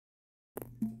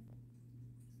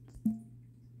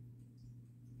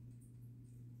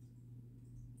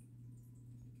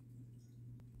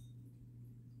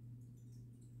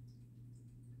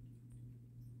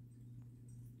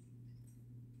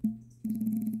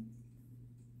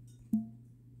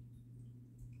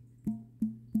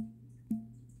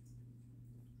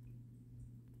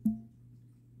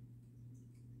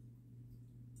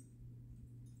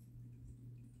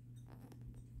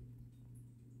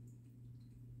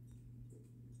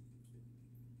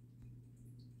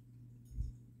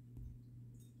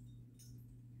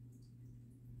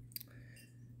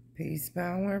Peace,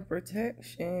 power, and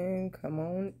protection. Come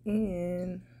on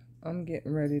in. I'm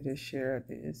getting ready to share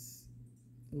this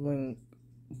link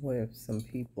with some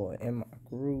people in my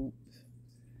group.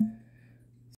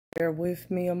 Bear with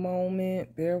me a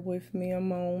moment. Bear with me a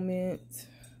moment.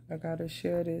 I gotta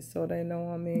share this so they know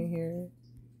I'm in here.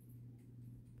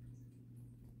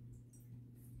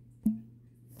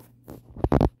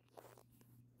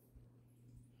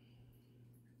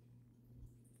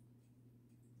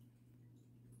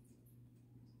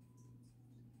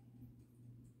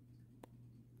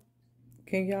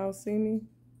 Can y'all see me?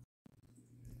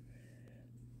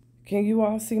 Can you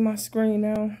all see my screen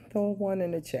now? Throw one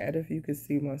in the chat if you can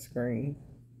see my screen.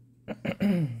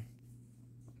 I'm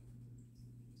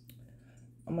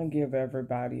gonna give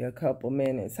everybody a couple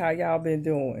minutes. How y'all been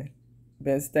doing?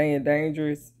 Been staying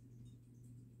dangerous?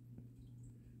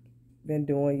 Been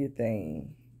doing your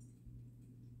thing?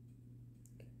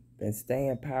 Been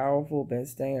staying powerful? Been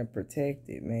staying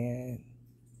protected, man?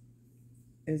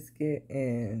 It's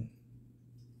getting...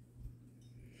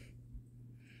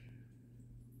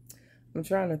 I'm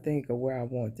trying to think of where I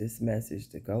want this message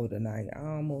to go tonight. I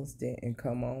almost didn't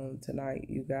come on tonight,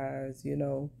 you guys. You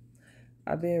know,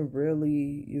 I've been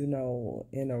really,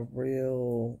 in a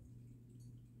real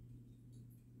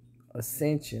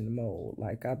ascension mode.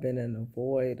 Like, I've been in a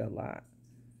void a lot.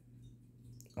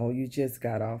 Oh, you just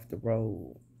got off the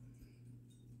road.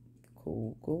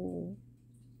 Cool, cool.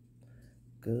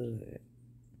 Good.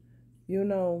 You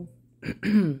know,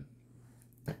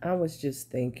 I was just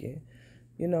thinking,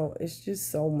 it's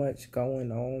just so much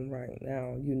going on right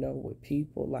now, with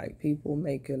people, like people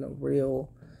making a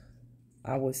real,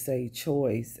 I would say,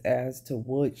 choice as to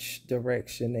which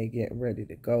direction they get ready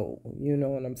to go. You know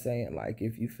what I'm saying? Like,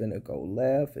 if you finna go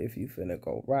left, if you finna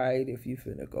go right, if you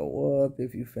finna go up,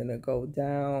 if you finna go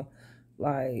down,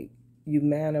 like, you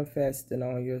manifesting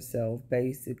on yourself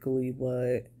basically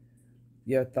what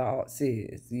your thoughts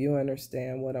is. You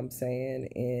understand what I'm saying?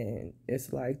 And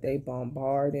it's like they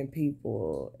bombarding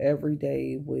people every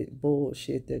day with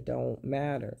bullshit that don't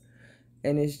matter.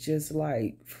 And it's just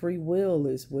like free will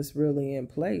is what's really in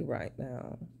play right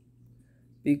now.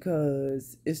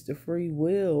 Because it's the free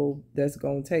will that's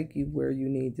going to take you where you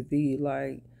need to be.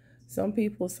 Like, some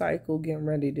people's cycle getting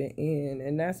ready to end,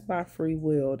 and that's by free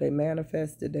will. They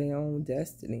manifested their own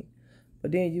destiny.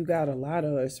 But then you got a lot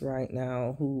of us right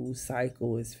now whose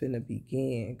cycle is finna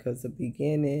begin, because the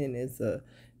beginning is a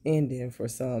ending for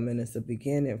some and it's a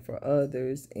beginning for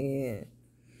others. And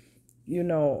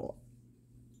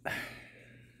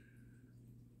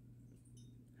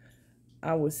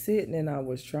I was sitting and I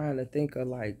was trying to think of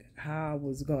like how I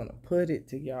was gonna put it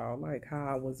to y'all, like how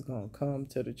I was gonna come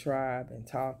to the tribe and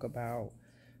talk about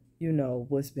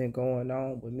what's been going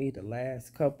on with me the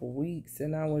last couple weeks.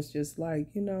 And I was just like,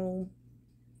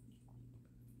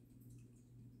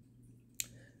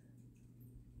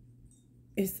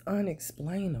 it's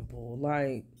unexplainable.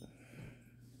 Like,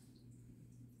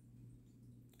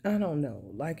 I don't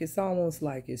know. Like, it's almost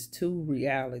like it's two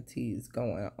realities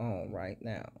going on right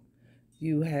now.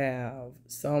 You have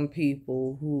some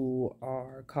people who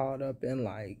are caught up in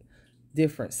like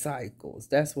different cycles.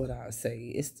 That's what I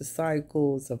say. It's the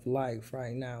cycles of life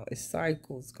right now. It's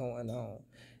cycles going on.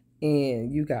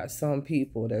 And you got some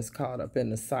people that's caught up in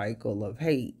the cycle of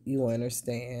hate, you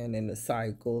understand, in the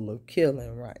cycle of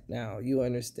killing right now, you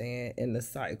understand, in the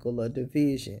cycle of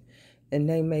division. And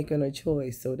they making a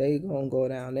choice, so they gonna go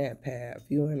down that path.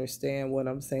 You understand what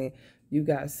I'm saying? You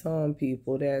got some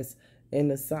people that's in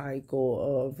the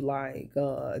cycle of like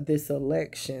this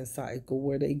election cycle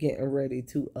where they getting ready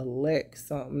to elect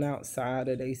something outside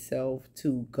of themselves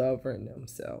to govern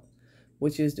themselves,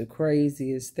 which is the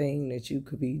craziest thing that you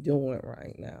could be doing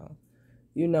right now.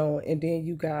 And then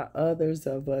you got others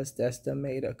of us that's done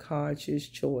made a conscious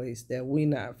choice that we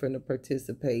not finna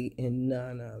participate in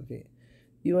none of it.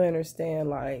 You understand?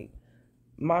 Like,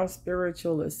 my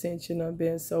spiritual ascension have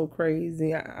been so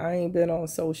crazy. I ain't been on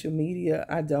social media.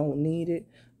 I don't need it.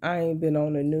 I ain't been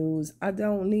on the news. I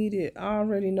don't need it. I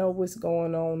already know what's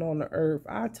going on the earth.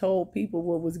 I told people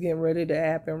what was getting ready to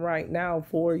happen right now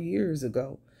 4 years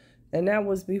ago. And that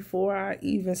was before I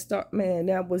even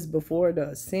that was before the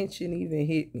ascension even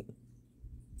hit me.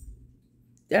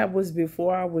 That was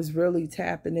before I was really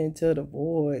tapping into the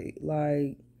void.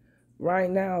 Like, right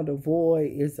now, the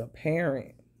void is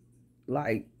apparent.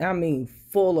 Like, I mean,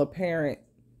 full apparent.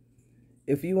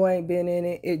 If you ain't been in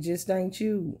it, it just ain't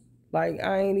you. Like,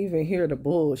 I ain't even hear the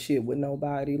bullshit with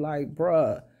nobody. Like,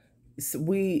 bruh,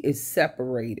 we is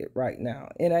separated right now.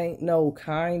 It ain't no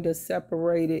kind of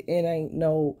separated. It ain't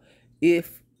no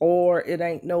if or it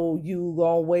ain't no you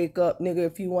gonna wake up, nigga.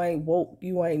 If you ain't woke,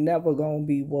 you ain't never gonna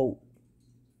be woke.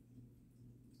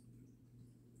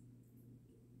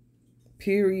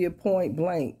 Period, point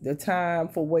blank. The time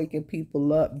for waking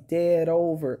people up, dead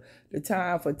over. The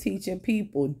time for teaching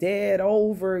people, dead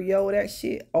over. Yo, that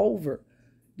shit over.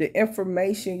 The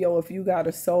information, yo, if you got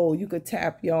a soul, you could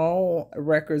tap your own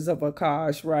records of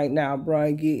Akash right now, bro,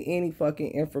 and get any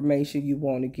fucking information you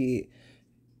want to get.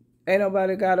 Ain't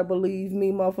nobody gotta believe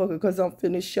me, motherfucker, because I'm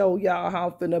finna show y'all how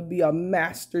I'm finna be a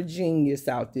master genius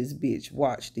out this bitch.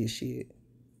 Watch this shit.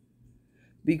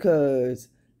 Because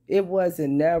it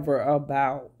wasn't never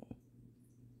about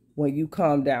when you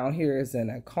come down here as an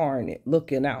incarnate,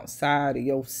 looking outside of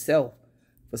yourself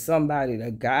for somebody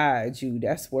to guide you.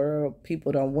 That's where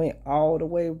people done went all the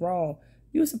way wrong.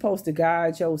 You're supposed to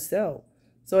guide yourself.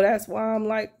 So that's why I'm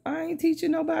like, I ain't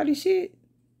teaching nobody shit.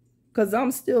 Because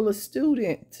I'm still a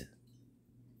student.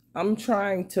 I'm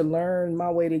trying to learn my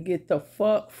way to get the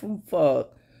fuck from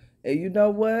fuck. And you know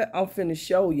what? I'm finna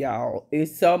show y'all.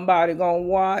 Is somebody gonna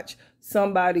watch?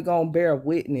 Somebody gonna bear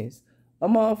witness. A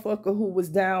motherfucker who was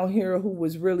down here, who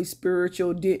was really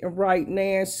spiritual, didn't write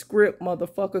Nan's script,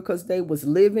 motherfucker, because they was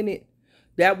living it.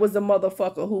 That was a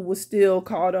motherfucker who was still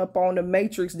caught up on the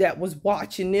Matrix, that was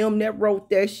watching them, that wrote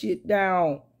that shit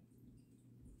down.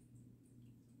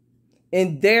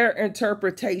 In their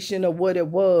interpretation of what it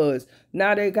was.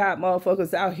 Now they got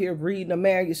motherfuckers out here reading a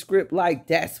manuscript like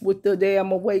that's what the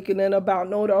damn awakening about.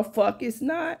 No, the fuck it's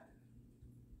not.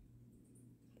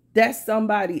 That's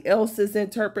somebody else's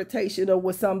interpretation of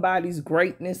what somebody's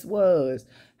greatness was.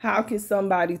 How can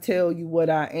somebody tell you what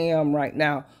I am right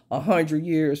now, 100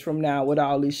 years from now, with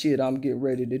all this shit I'm getting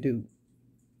ready to do?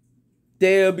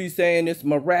 They'll be saying it's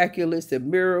miraculous and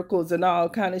miracles and all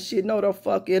kind of shit. No, the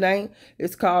fuck it ain't.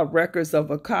 It's called Records of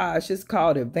Akash. It's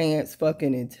called Advanced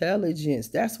fucking Intelligence.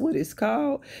 That's what it's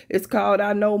called. It's called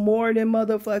I Know More Than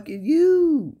Motherfucking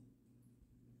You.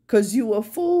 Because you a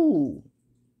fool.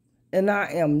 And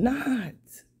I am not.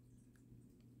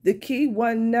 The key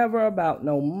wasn't never about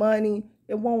no money.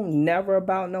 It won't never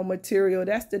about no material.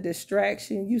 That's the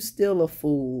distraction. You still a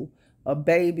fool. A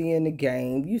baby in the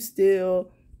game. You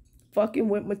still fucking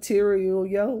with material,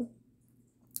 yo.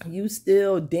 You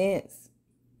still dense.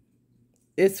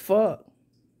 It's fuck.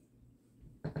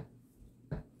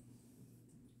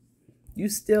 You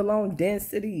still on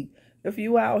density. If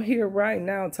you out here right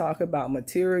now talking about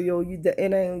material, it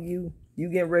ain't you. You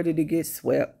get ready to get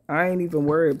swept. I ain't even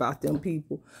worried about them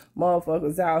people.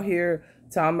 Motherfuckers out here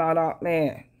talking about, oh,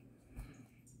 man.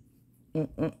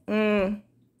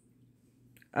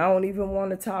 I don't even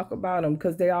want to talk about them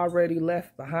because they already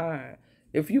left behind.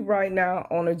 If you right now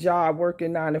on a job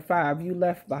working 9 to 5, you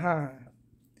left behind.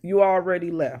 You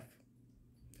already left.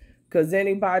 Because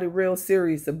anybody real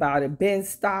serious about it, been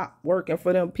stopped working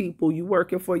for them people. You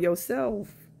working for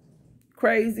yourself.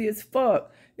 Crazy as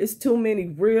fuck. It's too many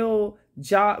real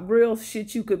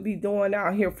shit you could be doing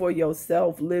out here for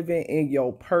yourself, living in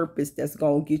your purpose that's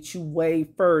going to get you way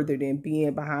further than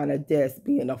being behind a desk,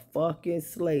 being a fucking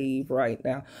slave right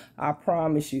now. I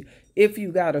promise you. If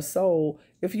you got a soul,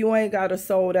 if you ain't got a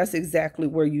soul, that's exactly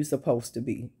where you supposed to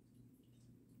be.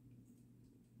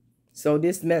 So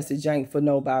this message ain't for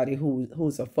nobody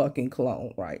who's a fucking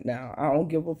clone right now. I don't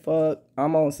give a fuck.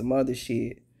 I'm on some other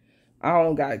shit. I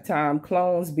don't got time.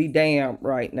 Clones be damned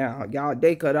right now. Y'all,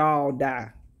 they could all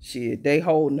die. Shit, they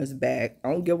holding us back.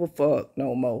 I don't give a fuck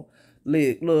no more.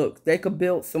 Look, they could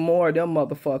build some more of them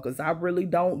motherfuckers. I really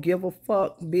don't give a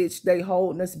fuck, bitch. They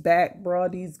holding us back, bro.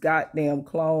 These goddamn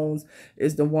clones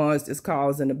is the ones that's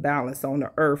causing the balance on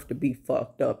the earth to be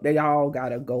fucked up. They all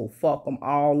gotta go. Fuck them,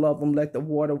 all of them. Let the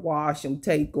water wash them,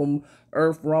 take them.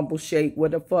 Earth rumble, shake, what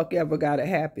the fuck ever gotta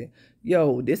happen.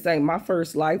 Yo, this ain't my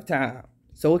first lifetime.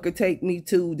 So it could take me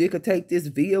too. It could take this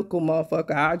vehicle,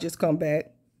 motherfucker. I'll just come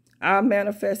back. I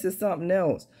manifested something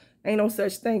else. Ain't no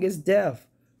such thing as death.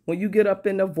 When you get up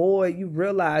in the void, you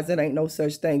realize it ain't no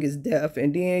such thing as death.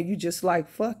 And then you just like,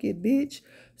 fuck it, bitch.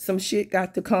 Some shit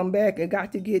got to come back and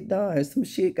got to get done. Some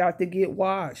shit got to get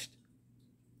washed.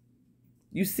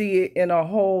 You see it in a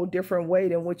whole different way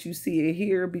than what you see it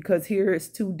here, because here it's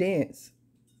too dense.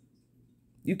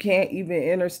 You can't even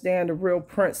understand the real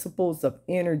principles of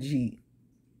energy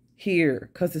here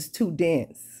because it's too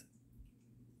dense.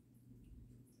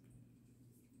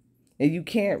 And you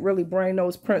can't really bring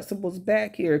those principles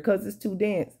back here because it's too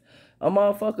dense. A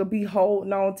motherfucker be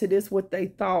holding on to this what they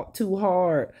thought too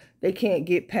hard. They can't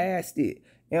get past it.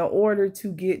 In order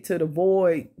to get to the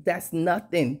void, that's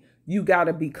nothing. You got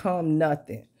to become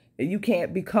nothing. And you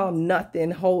can't become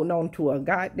nothing holding on to a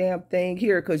goddamn thing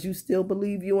here because you still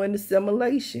believe you in the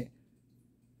simulation.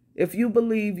 If you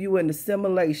believe you in the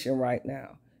simulation right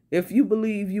now, If you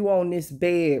believe you on this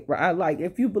bed, right? Like,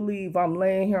 if you believe I'm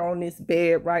laying here on this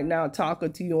bed right now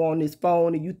talking to you on this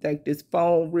phone and you think this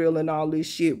phone real and all this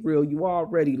shit real, you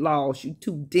already lost. You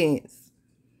too dense.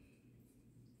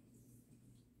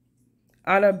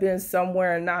 I done been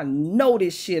somewhere and I know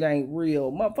this shit ain't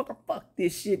real. Motherfucker, fuck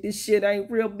this shit. This shit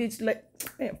ain't real, bitch.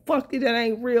 Man, fuck it, that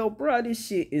ain't real, bro. This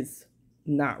shit is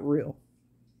not real.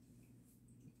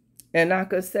 And I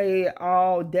could say it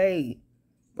all day.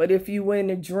 But if you in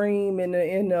a dream and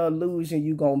in the illusion,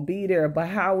 you gonna be there. But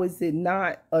how is it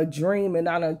not a dream? And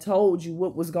I done told you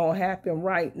what was gonna happen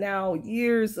right now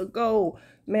years ago.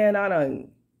 Man,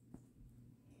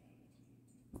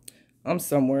 I'm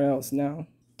somewhere else now.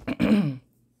 I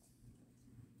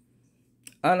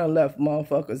done left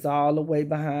motherfuckers all the way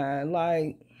behind.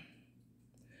 Like,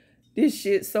 this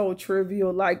shit so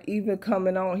trivial. Like, even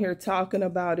coming on here talking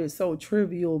about it so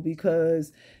trivial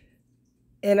because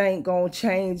it ain't gonna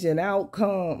change an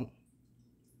outcome.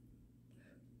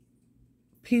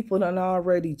 People done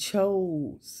already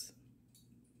chose.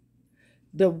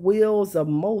 The wheels of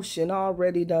motion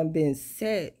already done been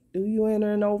set. Do you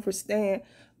enter and understand?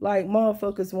 Like,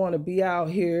 motherfuckers want to be out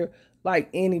here like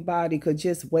anybody could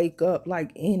just wake up,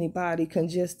 like anybody can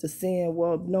just ascend.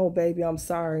 Well, no, baby, I'm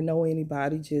sorry. No,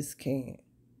 anybody just can't.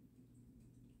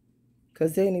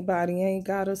 Because anybody ain't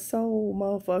got a soul,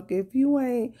 motherfucker. If you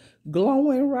ain't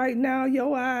glowing right now,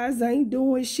 your eyes ain't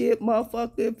doing shit,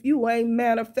 motherfucker. If you ain't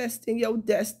manifesting your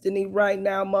destiny right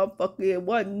now, motherfucker, it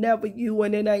wasn't never you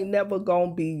and it ain't never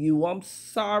gonna be you. I'm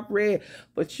sorry,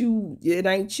 but it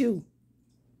ain't you.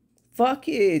 Fuck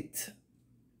it.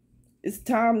 It's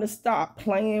time to stop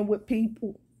playing with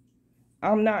people.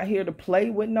 I'm not here to play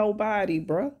with nobody,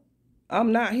 bruh.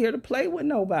 I'm not here to play with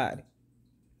nobody.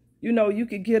 You know, you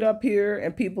could get up here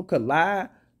and people could lie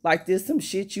like this some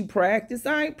shit you practice.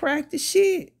 I ain't practice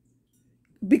shit.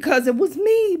 Because it was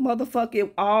me, motherfucker.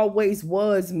 It always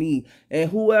was me. And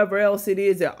whoever else it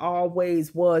is, it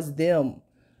always was them.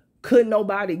 Couldn't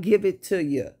nobody give it to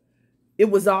you. It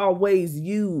was always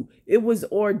you. It was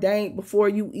ordained before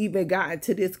you even got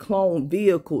into this clone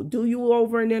vehicle. Do you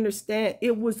over and understand?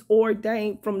 It was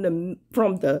ordained from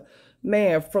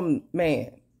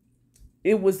man.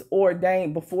 It was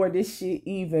ordained before this shit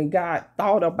even got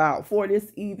thought about, before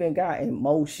this even got in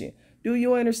motion. Do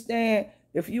you understand?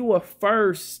 If you were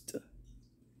first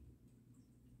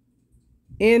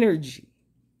energy,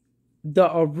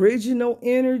 the original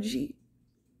energy,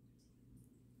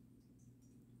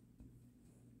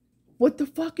 what the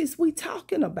fuck is we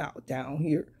talking about down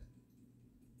here?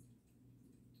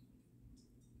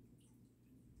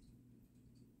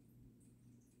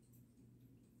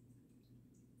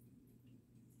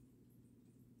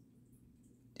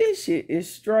 This shit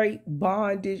is straight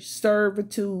bondage,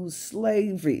 servitude,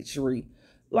 slavery.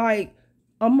 Like,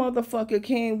 a motherfucker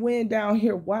can't win down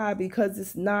here. Why? Because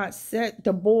it's not set.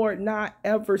 The board not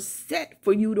ever set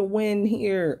for you to win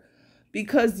here.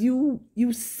 Because you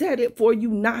set it for you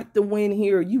not to win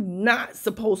here. You not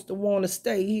supposed to want to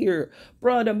stay here.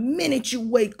 Bruh, the minute you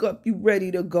wake up, you ready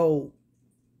to go.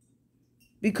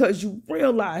 Because you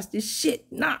realize this shit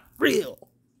not real.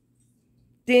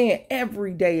 Then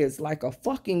every day is like a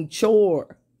fucking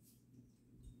chore.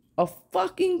 A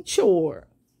fucking chore.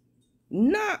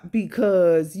 Not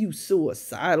because you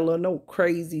suicidal or no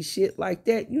crazy shit like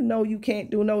that. You know you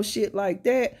can't do no shit like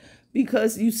that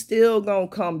because you still gonna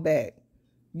come back.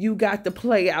 You got to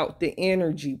play out the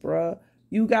energy, bruh.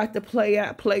 You got to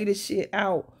play this shit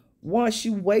out. Once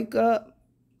you wake up,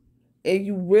 and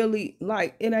you really,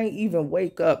 like, it ain't even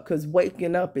wake up, because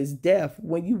waking up is death.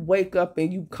 When you wake up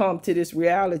and you come to this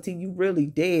reality, you really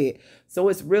dead. So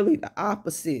it's really the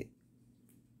opposite.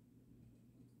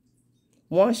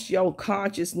 Once your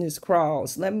consciousness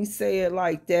crawls, let me say it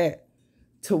like that,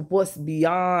 to what's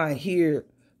beyond here,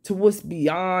 to what's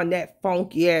beyond that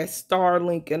funky ass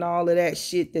Starlink and all of that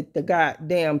shit that the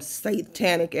goddamn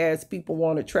satanic ass people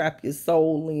want to trap your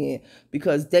soul in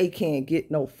because they can't get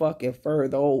no fucking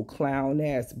further, old clown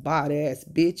ass, bot ass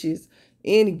bitches.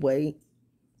 Anyway,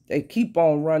 they keep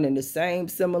on running the same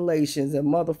simulations and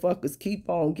motherfuckers keep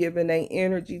on giving their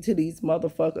energy to these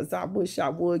motherfuckers. I wish I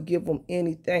would give them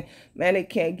anything. Man, they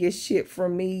can't get shit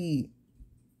from me.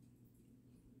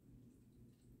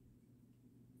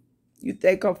 You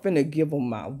think I'm finna give them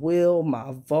my will,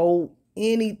 my vote,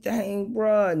 anything,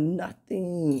 bruh?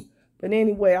 Nothing. But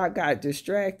anyway, I got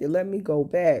distracted. Let me go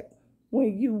back.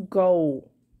 When you go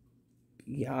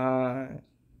beyond,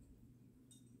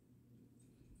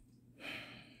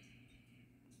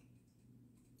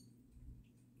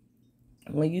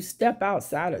 when you step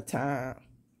outside of time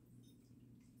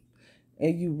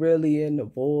and you really in the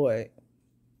void,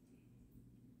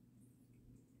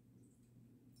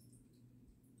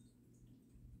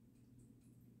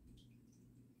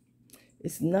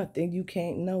 It's nothing you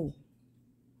can't know.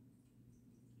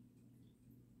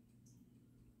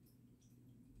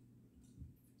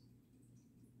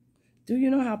 Do you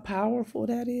know how powerful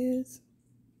that is?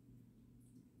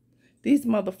 These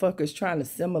motherfuckers trying to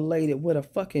simulate it with a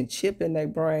fucking chip in their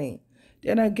brain.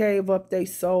 Then I gave up their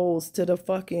souls to the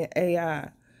fucking AI.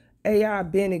 AI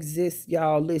been exists,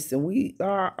 y'all. Listen, we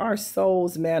our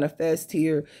souls manifest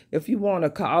here. If you want to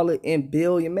call it in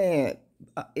billion, man,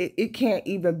 it can't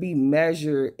even be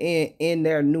measured in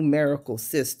their numerical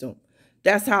system.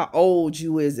 That's how old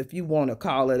you is if you want to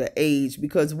call it an age,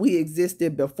 because we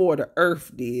existed before the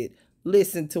earth did.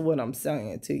 Listen to what I'm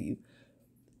saying to you.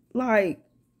 Like,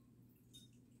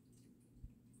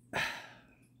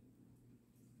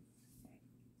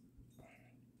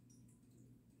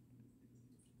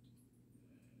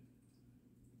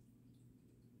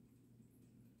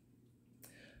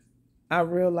 I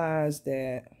realized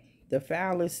that the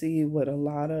fallacy with a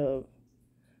lot of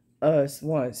us,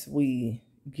 once we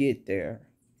get there,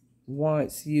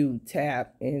 once you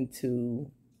tap into,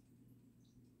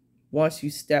 once you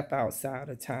step outside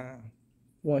of time,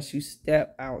 once you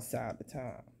step outside of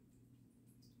time,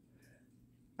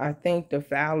 I think the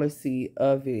fallacy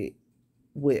of it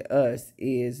with us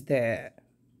is that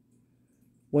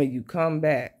when you come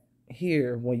back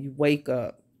here, when you wake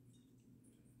up,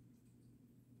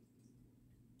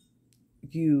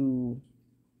 you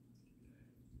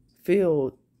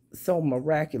feel so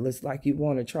miraculous, like you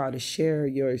want to try to share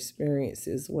your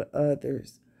experiences with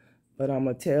others. But I'm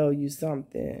going to tell you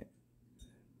something.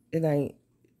 It ain't,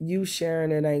 you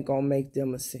sharing it ain't going to make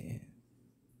them ascend.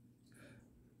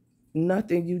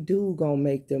 Nothing you do going to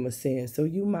make them ascend. So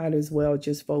you might as well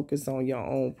just focus on your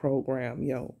own program,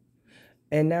 yo.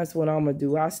 And that's what I'm going to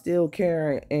do. I still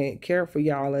care and care for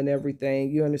y'all and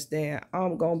everything. You understand?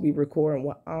 I'm going to be recording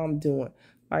what I'm doing.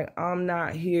 Like, I'm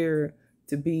not here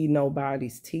to be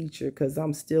nobody's teacher, because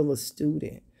I'm still a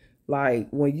student. Like,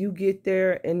 when you get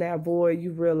there in that void,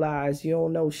 you realize you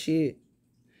don't know shit.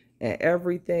 And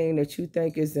everything that you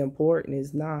think is important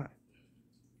is not.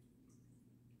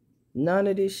 None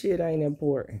of this shit ain't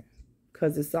important,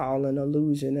 because it's all an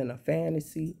illusion and a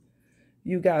fantasy.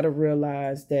 You got to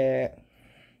realize that,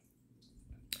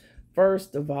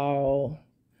 first of all,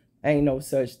 ain't no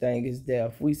such thing as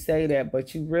death. We say that,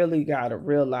 but you really got to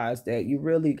realize that. You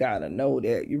really got to know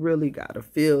that. You really got to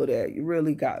feel that. You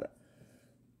really got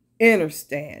to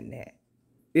understand that.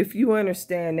 If you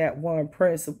understand that one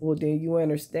principle, then you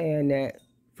understand that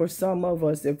for some of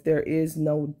us, if there is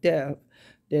no death,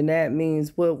 then that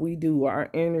means what we do, our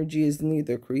energy is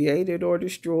neither created or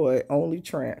destroyed, only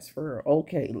transfer.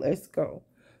 Okay, let's go.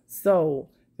 So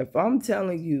if I'm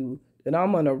telling you that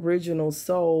I'm an original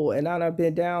soul and I done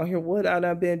been down here, what I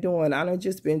done been doing? I done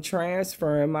just been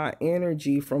transferring my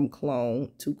energy from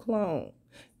clone to clone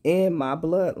in my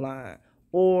bloodline,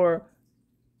 or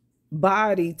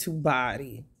body to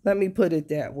body. Let me put it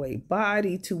that way.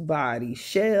 Body to body,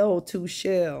 shell to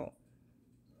shell.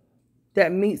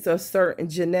 That meets a certain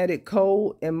genetic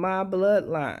code in my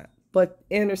bloodline. But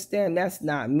understand, that's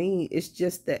not me. It's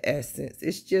just the essence.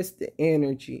 It's just the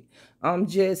energy. I'm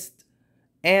just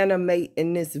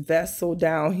animating this vessel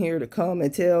down here to come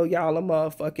and tell y'all a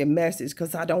motherfucking message,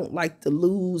 because I don't like to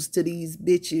lose to these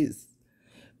bitches,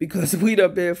 because we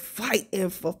done been fighting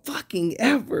for fucking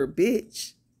ever,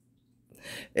 bitch.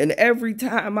 And every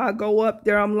time I go up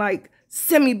there, I'm like,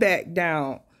 send me back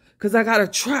down, because I got to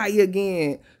try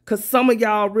again, because some of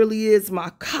y'all really is my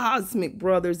cosmic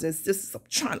brothers and sisters. I'm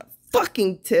trying to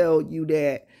fucking tell you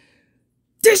that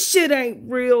this shit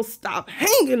ain't real. Stop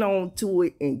hanging on to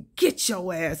it and get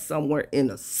your ass somewhere and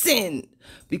ascend,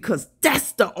 because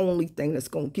that's the only thing that's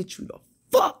going to get you the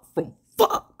fuck from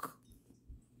fuck.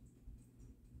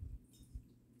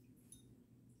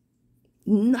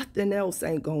 Nothing else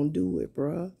ain't going to do it,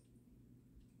 bruh.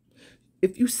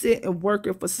 If you sit and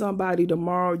working for somebody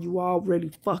tomorrow, you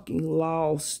already fucking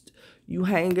lost. You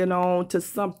hanging on to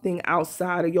something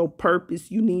outside of your purpose.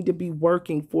 You need to be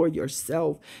working for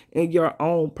yourself and your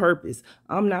own purpose.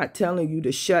 I'm not telling you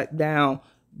to shut down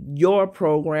your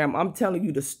program. I'm telling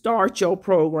you to start your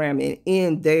program and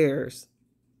end theirs.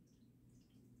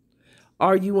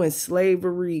 Are you in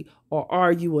slavery, or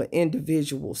are you an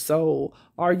individual soul?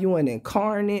 Are you an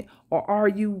incarnate, or are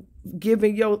you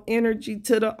giving your energy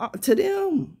to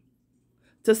them,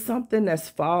 to something that's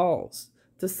false,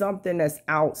 to something that's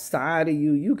outside of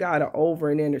you? You got to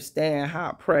over and understand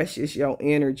how precious your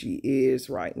energy is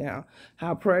right now,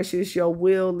 how precious your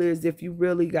will is. If you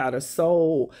really got a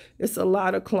soul, it's a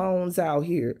lot of clones out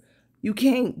here. You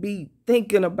can't be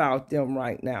thinking about them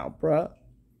right now, bruh.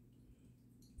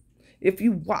 If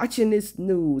you watching this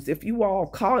news, if you all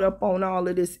caught up on all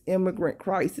of this immigrant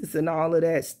crisis and all of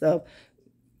that stuff,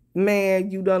 man,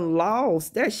 you done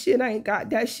lost. That shit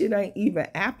ain't even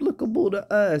applicable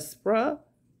to us, bruh.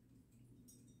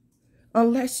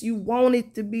 Unless you want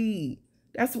it to be.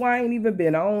 That's why I ain't even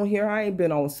been on here. I ain't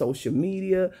been on social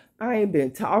media. I ain't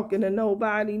been talking to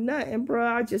nobody, nothing, bro.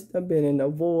 I just done been in the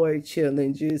void,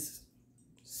 chilling, just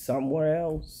somewhere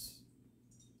else.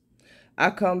 I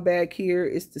come back here,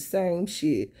 it's the same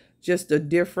shit. Just a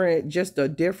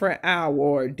different hour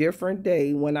or a different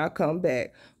day when I come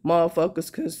back.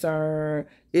 Motherfuckers concerned.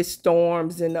 It's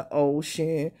storms in the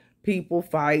ocean. People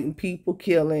fighting, people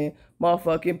killing.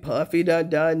 Motherfucking Puffy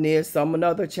done this. Some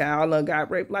another child done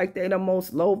got raped. Like they the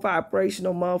most low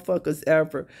vibrational motherfuckers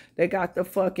ever. They got the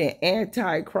fucking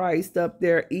Antichrist up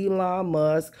there, Elon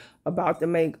Musk, about to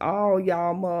make all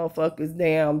y'all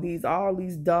motherfuckers all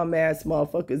these dumbass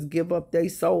motherfuckers give up their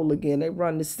soul again. They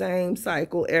run the same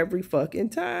cycle every fucking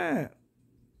time.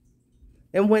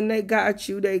 And when they got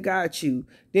you, they got you.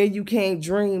 Then you can't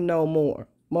dream no more,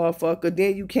 motherfucker.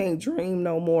 Then you can't dream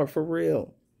no more, for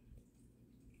real.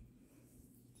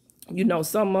 You know,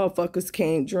 some motherfuckers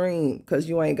can't dream because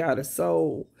you ain't got a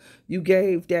soul. You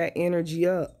gave that energy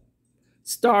up.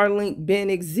 Starlink been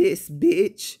exists,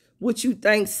 bitch. What you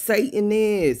think Satan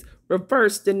is?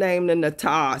 Reverse the name to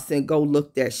Natas and go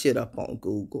look that shit up on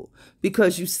Google.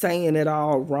 Because you saying it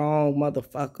all wrong,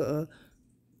 motherfucker.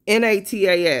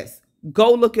 Natas.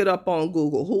 Go look it up on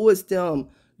Google. Who is them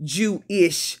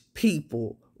Jewish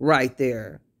people right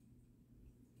there?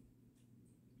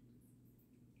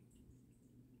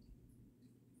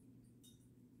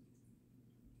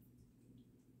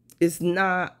 It's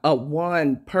not a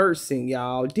one person,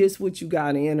 y'all. This what you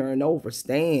gotta enter and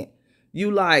understand.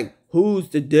 You like, who's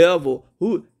the devil?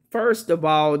 Who? First of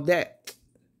all,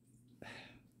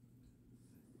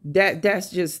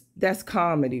 that's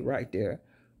comedy right there.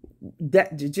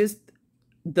 That just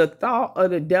the thought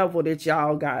of the devil that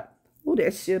y'all got. Throw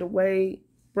that shit away,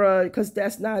 bruh, because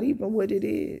that's not even what it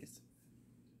is.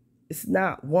 It's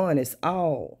not one, it's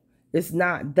all. It's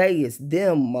not they, it's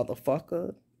them,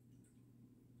 motherfucker.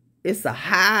 It's a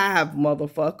hive,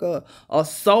 motherfucker. A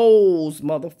souls,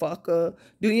 motherfucker.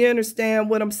 Do you understand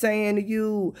what I'm saying to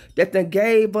you? That they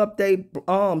gave up their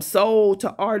soul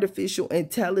to artificial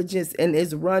intelligence and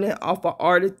is running off of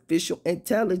artificial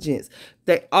intelligence.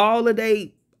 They all of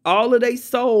they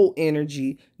soul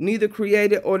energy, neither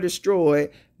created or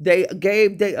destroyed. They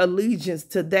gave their allegiance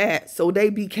to that, so they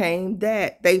became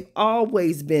that. They've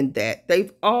always been that.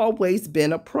 They've always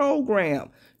been a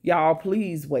program. Y'all,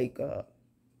 please wake up.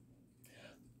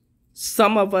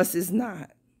 Some of us is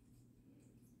not.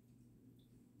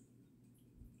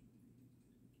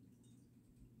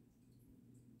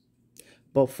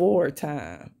 Before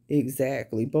time,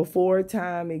 exactly. Before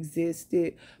time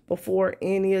existed, before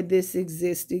any of this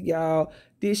existed, y'all.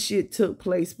 This shit took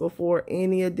place before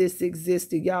any of this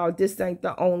existed, y'all. This ain't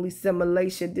the only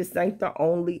simulation. This ain't the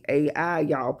only AI,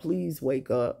 y'all. Please wake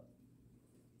up.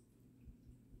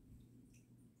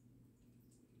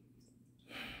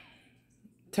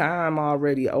 Time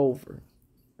already over.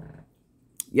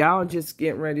 Y'all just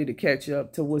getting ready to catch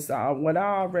up to what I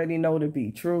already know to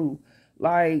be true.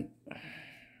 Like,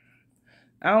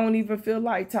 I don't even feel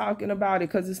like talking about it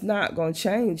because it's not going to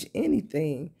change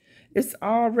anything. It's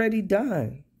already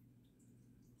done.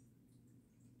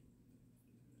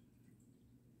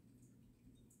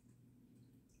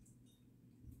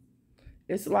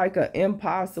 It's like an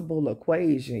impossible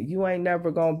equation. You ain't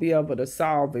never going to be able to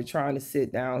solve it trying to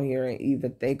sit down here and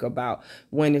even think about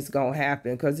when it's going to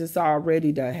happen, because it's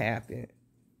already done happened.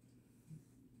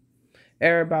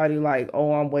 Everybody like,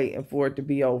 oh, I'm waiting for it to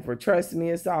be over. Trust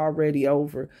me, it's already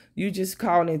over. You just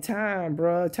calling time,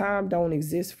 bro. Time don't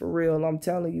exist for real. I'm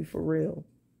telling you for real.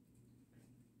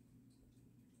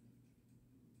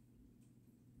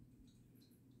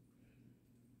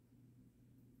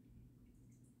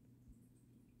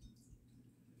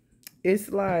 It's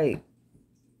like,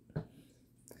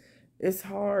 it's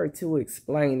hard to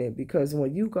explain it, because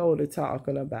when you go to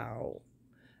talking about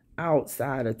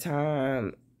outside of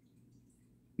time,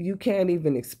 you can't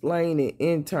even explain it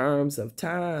in terms of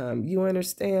time. You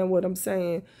understand what I'm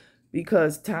saying?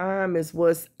 Because time is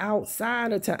what's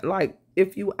outside of time. Like,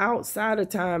 if you outside of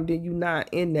time, then you're not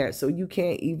in that. So you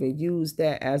can't even use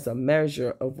that as a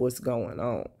measure of what's going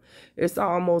on. It's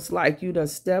almost like you done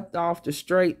stepped off the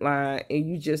straight line and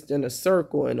you just in a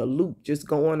circle, in a loop, just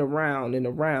going around and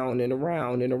around and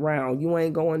around and around. You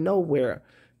ain't going nowhere.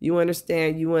 You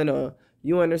understand? You in a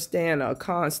You understand? A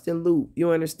constant loop.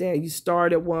 You understand? You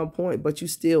start at one point, but you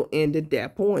still end at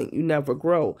that point. You never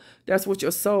grow. That's what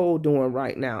your soul doing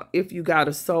right now. If you got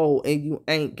a soul and you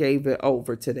ain't gave it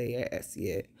over to their ass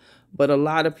yet. But a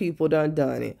lot of people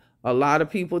done it. A lot of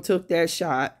people took that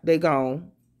shot. They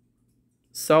gone.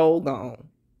 Soul gone.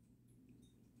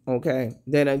 Okay?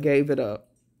 Then I gave it up.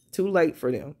 Too late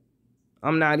for them.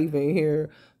 I'm not even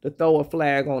here to throw a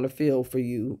flag on the field for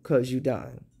you because you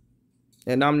done.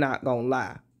 And I'm not gonna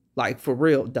lie. Like, for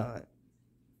real done.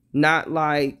 Not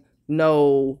like,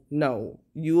 no.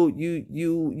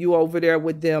 You over there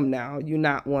with them now. You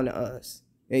not one of us.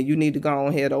 And you need to go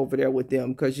ahead over there with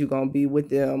them because you're going to be with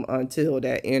them until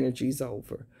that energy's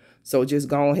over. So just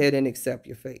go ahead and accept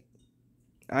your fate.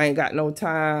 I ain't got no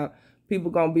time. People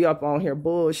going to be up on here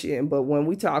bullshitting. But when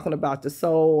we talking about the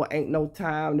soul, ain't no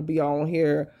time to be on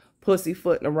here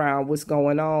pussyfooting around what's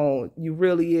going on. You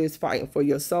really is fighting for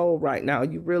your soul right now.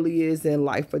 You really is in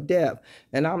life or death.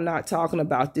 And I'm not talking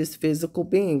about this physical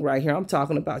being right here. I'm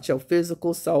talking about your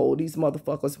physical soul. These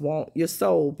motherfuckers want your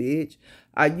soul, bitch.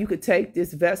 You could take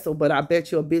this vessel, but I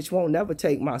bet you a bitch won't never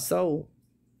take my soul.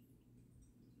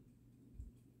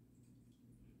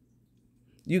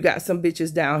 You got some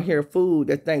bitches down here, food,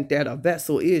 that think that a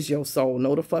vessel is your soul.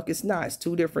 No, the fuck it's not. It's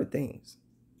two different things.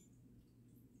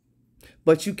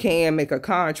 But you can make a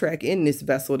contract in this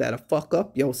vessel that'll fuck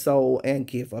up your soul and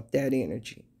give up that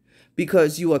energy.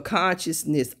 Because you a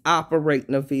consciousness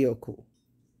operating a vehicle.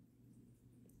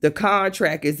 The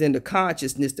contract is in the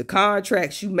consciousness. The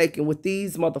contracts you making with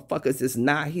these motherfuckers is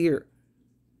not here.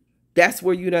 That's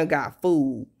where you done got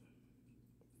fooled.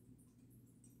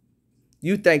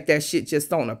 You think that shit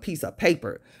just on a piece of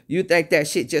paper. You think that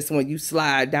shit just when you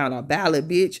slide down a ballot,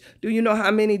 bitch. Do you know how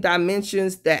many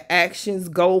dimensions that actions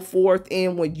go forth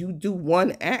in when you do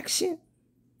one action?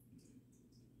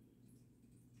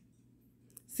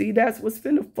 See, that's what's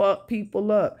finna fuck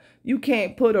people up. You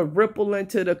can't put a ripple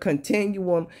into the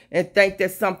continuum and think that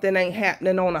something ain't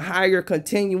happening on a higher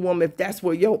continuum if that's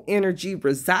where your energy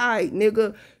reside,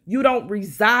 nigga. You don't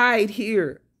reside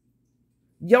here.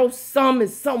 Your sum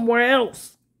is somewhere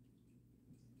else.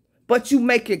 But you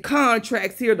making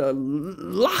contracts here to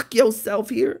lock yourself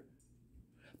here.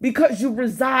 Because you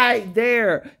reside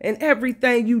there. And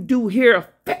everything you do here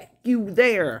affect you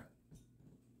there.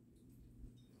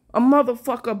 A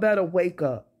motherfucker better wake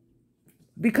up.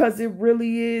 Because it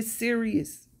really is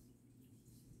serious.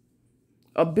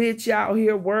 A bitch out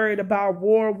here worried about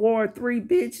World War III,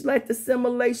 bitch. Let the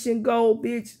simulation go,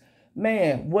 bitch.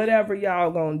 Man, whatever y'all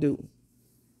gonna do.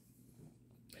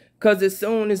 Because as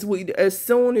soon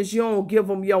as you don't give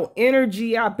them your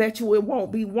energy, I bet you it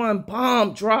won't be one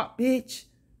bomb drop, bitch.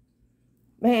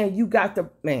 Man, you got to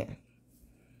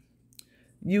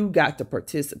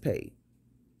participate.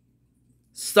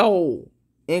 Soul,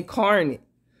 incarnate.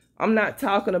 I'm not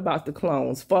talking about the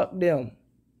clones. Fuck them.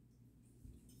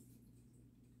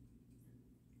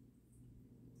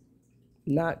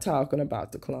 Not talking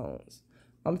about the clones.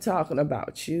 I'm talking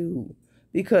about you.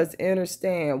 Because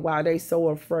understand why they so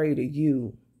afraid of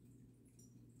you.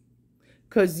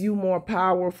 Because you more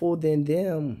powerful than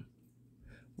them.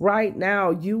 Right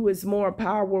now, you is more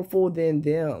powerful than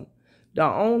them. The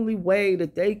only way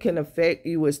that they can affect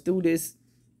you is through this.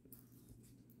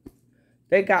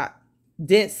 They got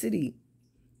density.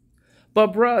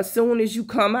 But bruh, as soon as you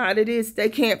come out of this, they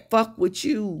can't fuck with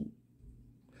you.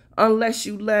 Unless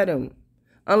you let them.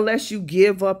 Unless you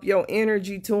give up your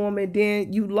energy to them and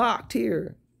then you locked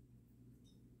here.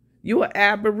 You an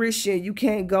aberration. You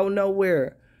can't go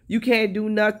nowhere. You can't do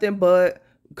nothing but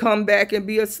come back and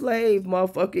be a slave,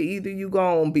 motherfucker. Either you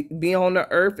gonna be on the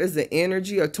earth as an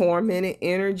energy, a tormented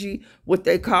energy, what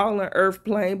they call an earth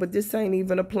plane, but this ain't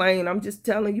even a plane. I'm just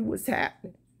telling you what's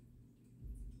happening.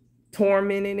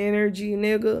 Tormented energy,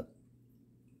 nigga.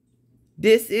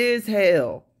 This is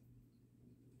hell.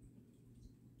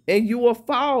 And you are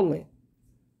falling.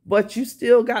 But you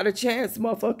still got a chance,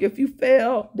 motherfucker. If you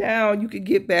fell down, you could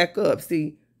get back up.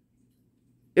 See,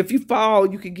 if you fall,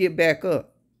 you could get back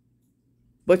up.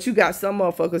 But you got some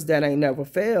motherfuckers that ain't never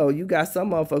fell. You got some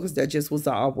motherfuckers that just was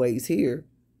always here.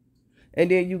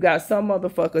 And then you got some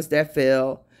motherfuckers that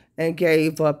fell and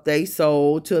gave up their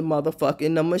soul to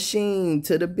motherfucking the machine,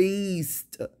 to the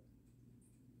beast.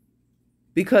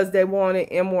 Because they wanted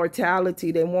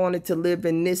immortality. They wanted to live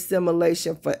in this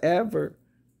simulation forever.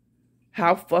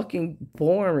 How fucking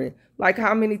boring. Like,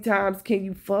 how many times can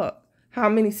you fuck? How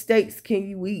many steaks can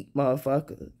you eat,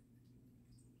 motherfucker?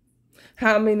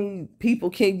 How many people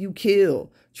can you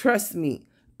kill? Trust me,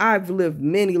 I've lived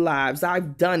many lives.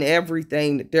 I've done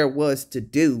everything that there was to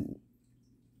do.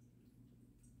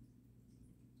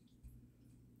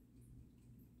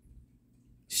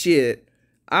 shit,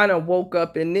 I done woke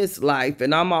up in this life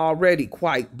and I'm already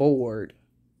quite bored.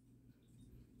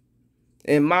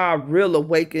 And my real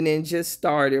awakening just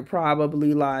started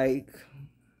probably like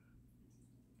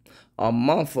a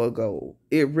month ago.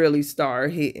 It really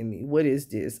started hitting me. What is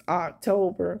this?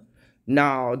 October?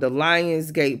 No, the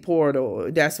Lionsgate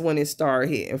portal. That's when it started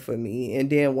hitting for me. And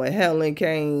then when Helen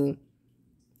came,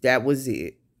 that was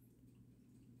it.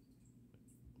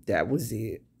 That was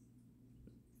it.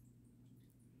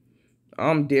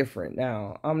 I'm different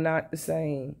now. I'm not the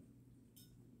same.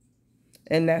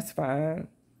 And that's fine.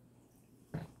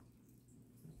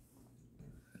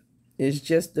 It's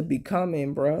just the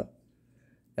becoming, bruh.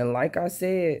 And like I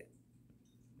said,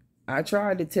 I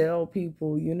tried to tell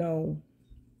people, you know,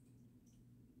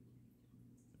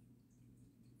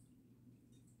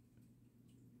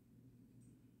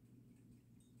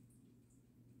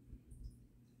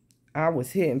 I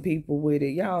was hitting people with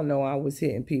it. Y'all know I was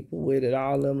hitting people with it.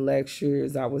 All them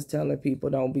lectures. I was telling people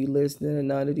don't be listening to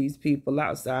none of these people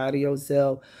outside of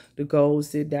yourself to go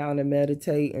sit down and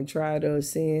meditate and try to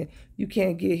ascend. You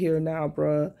can't get here now,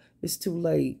 bruh. It's too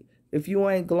late. If you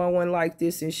ain't glowing like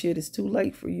this and shit, it's too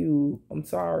late for you. I'm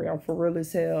sorry. I'm for real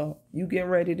as hell. You getting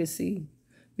ready to see.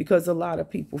 Because a lot of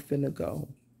people finna go.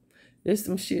 There's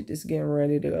some shit that's getting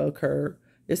ready to occur.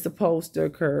 It's supposed to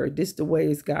occur. This the way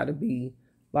it's got to be.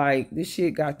 Like, this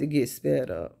shit got to get sped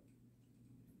up.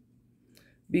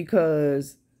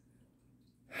 Because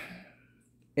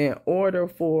in order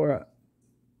for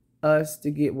us to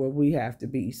get where we have to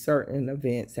be, certain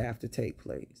events have to take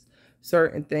place.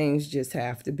 Certain things just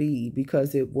have to be,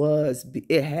 because it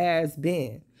has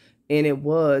been, and it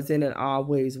was, and it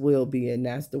always will be, and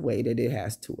that's the way that it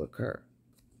has to occur.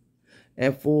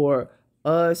 And for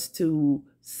us to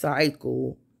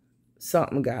cycle,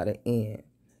 something got to end.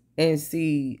 And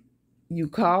see, you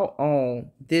caught on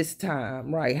this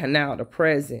time, right now, the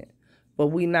present,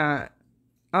 but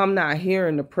I'm not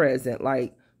hearing the present.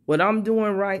 Like, what I'm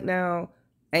doing right now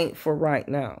ain't for right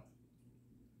now.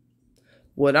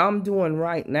 What I'm doing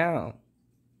right now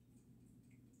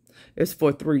is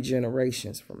for 3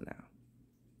 generations from now.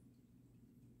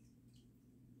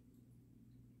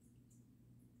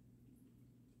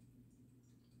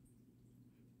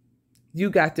 You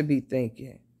got to be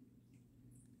thinking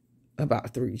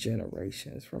about 3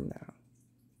 generations from now.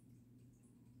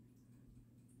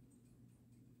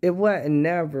 It wasn't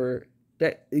never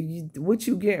that what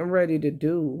you getting ready to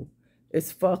do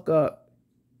is fuck up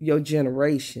your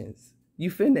generations. You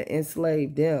finna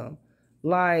enslave them.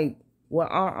 Like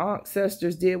what our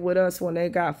ancestors did with us when they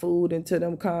got food into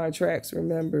them contracts,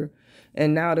 remember?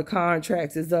 And now the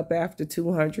contracts is up after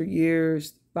 200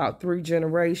 years, about 3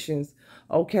 generations.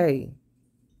 Okay.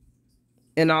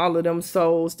 And all of them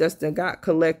souls that's done got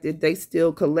collected, they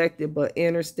still collected, but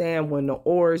understand when the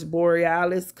Aurora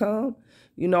Borealis come,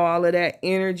 you know, all of that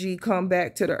energy come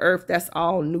back to the earth, that's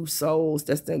all new souls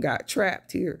that's done got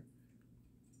trapped here.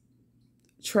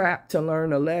 Trapped to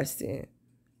learn a lesson.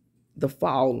 The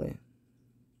fallen.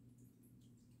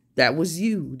 That was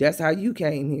you. That's how you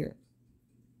came here.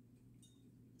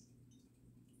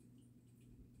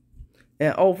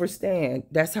 And understand,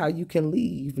 that's how you can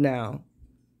leave now.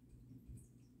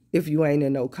 If you ain't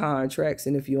in no contracts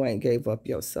and if you ain't gave up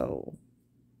your soul.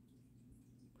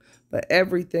 But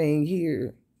everything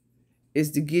here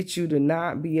is to get you to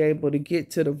not be able to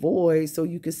get to the void so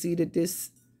you can see that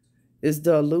this is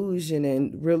the illusion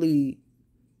and really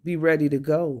be ready to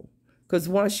go. Because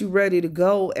once you're ready to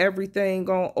go, everything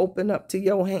gonna open up to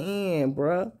your hand,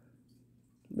 bruh.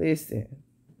 Listen.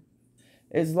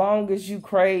 As long as you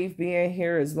crave being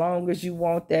here, as long as you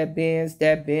want that Benz,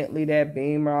 that Bentley, that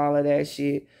Beamer, all of that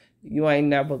shit, you ain't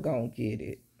never gonna get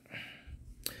it.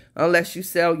 Unless you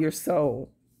sell your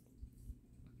soul.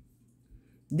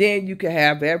 Then you can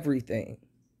have everything.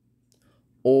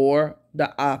 Or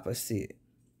the opposite.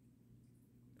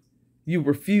 You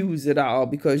refuse it all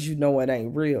because you know it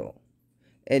ain't real.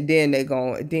 And then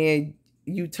then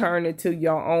you turn into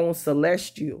your own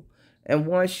celestial. And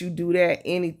once you do that,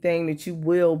 anything that you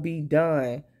will be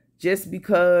done. Just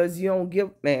because you don't give,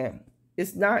 man,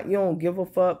 it's not you don't give a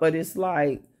fuck, but it's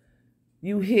like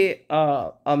you hit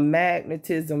a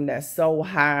magnetism that's so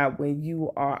high when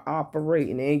you are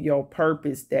operating in your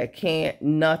purpose that can't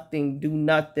do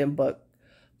nothing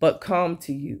but come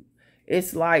to you.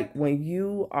 It's like when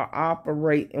you are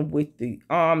operating with the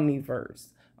omniverse.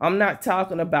 I'm not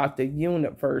talking about the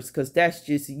universe because that's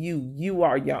just you. You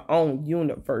are your own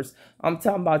universe. I'm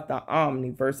talking about the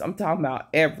omniverse. I'm talking about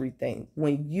everything.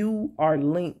 When you are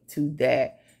linked to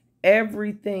that,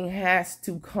 everything has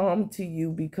to come to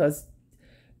you because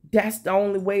that's the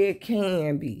only way it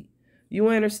can be. You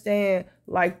understand?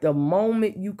 Like the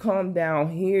moment you come down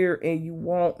here and you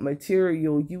want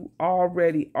material, you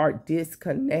already are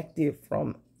disconnected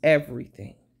from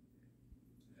everything.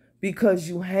 Because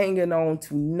you hanging on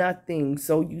to nothing,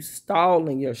 so you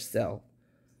stalling yourself.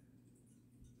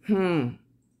 Let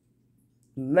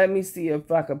me see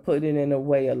if I can put it in a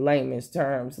way of layman's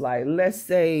terms. Like, let's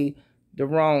say the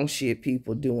wrong shit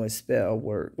people doing spell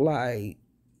work, like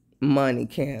money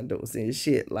candles and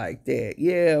shit like that.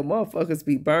 Yeah, motherfuckers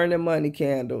be burning money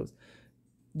candles.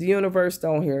 The universe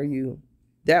don't hear you.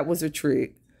 That was a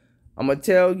trick. I'm going to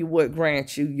tell you what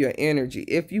grants you your energy.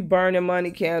 If you burning money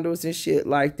candles and shit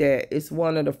like that, it's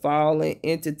one of the fallen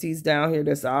entities down here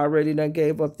that's already done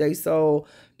gave up their soul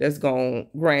that's going to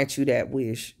grant you that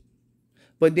wish.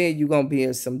 But then you're going to be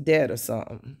in some debt or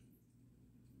something.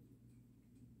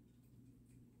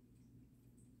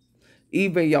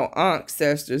 Even your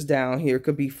ancestors down here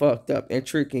could be fucked up and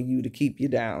tricking you to keep you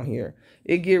down here.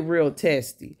 It get real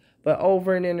testy. But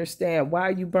over and understand, why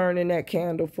are you burning that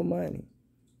candle for money?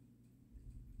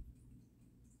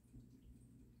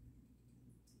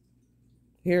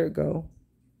 Here it go.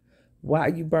 Why are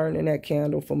you burning that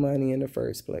candle for money in the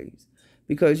first place?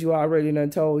 Because you already done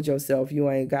told yourself you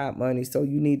ain't got money, so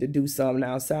you need to do something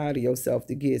outside of yourself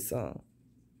to get some.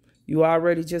 You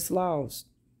already just lost.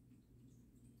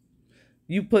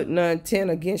 You put an intent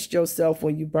against yourself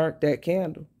when you burnt that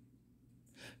candle.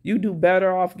 You do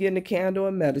better off getting a candle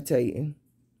and meditating.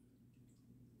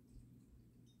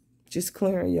 Just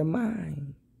clearing your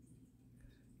mind.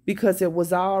 Because it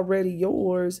was already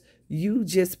yours. You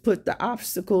just put the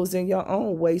obstacles in your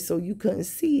own way so you couldn't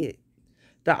see it.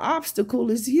 The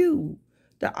obstacle is you.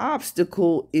 The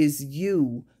obstacle is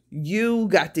you. You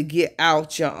got to get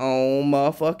out your own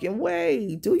motherfucking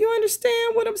way. Do you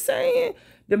understand what I'm saying?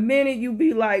 The minute you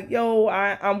be like, yo,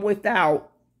 I'm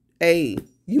without, hey,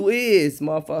 you is,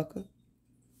 motherfucker.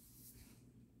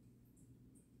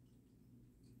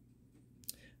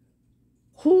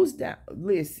 Who's down?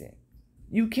 Listen,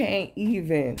 you can't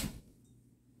even,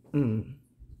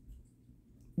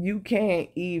 you can't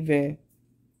even,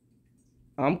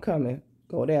 I'm coming,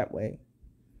 go that way.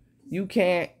 You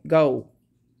can't go.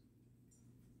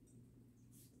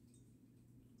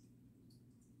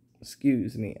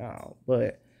 Excuse me,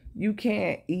 but you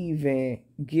can't even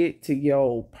get to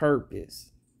your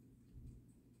purpose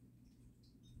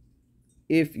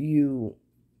if you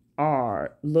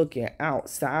are looking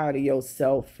outside of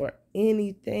yourself for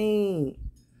anything.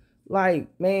 Like,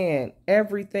 man,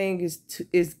 everything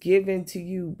is given to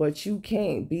you, but you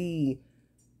can't be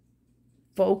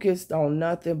focused on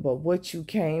nothing but what you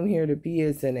came here to be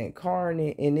as an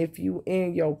incarnate. And if you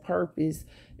in your purpose,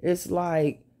 it's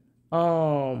like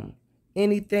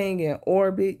anything in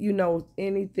orbit, you know,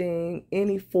 anything,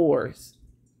 any force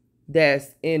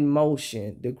that's in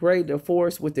motion, the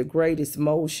force with the greatest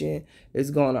motion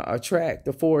is going to attract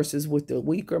the forces with the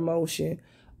weaker motion.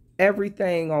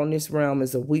 Everything on this realm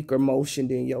is a weaker motion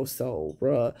than your soul,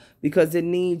 bruh, because it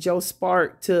needs your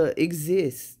spark to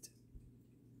exist.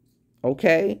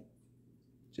 Okay?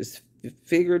 Just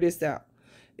figure this out.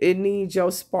 It needs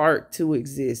your spark to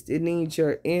exist. It needs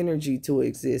your energy to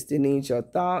exist. It needs your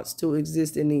thoughts to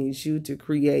exist. It needs you to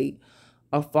create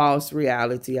a false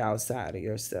reality outside of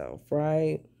yourself,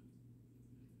 right?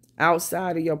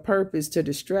 Outside of your purpose to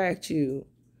distract you.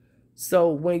 So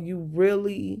when you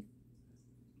really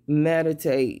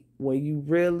meditate, when you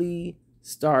really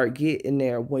start getting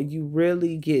there, when you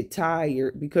really get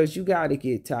tired, because you got to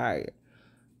get tired.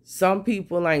 Some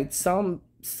people, like some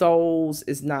souls,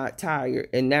 is not tired,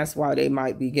 and that's why they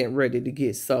might be getting ready to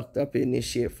get sucked up in this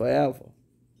shit forever.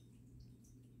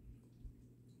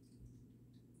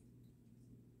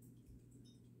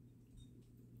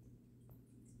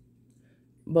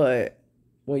 But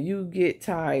when you get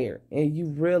tired and you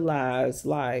realize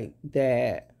like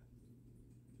that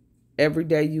every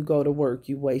day you go to work,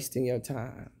 you wasting your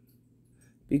time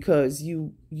because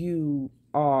you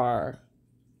are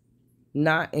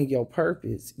not in your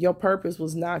purpose. Your purpose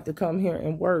was not to come here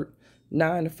and work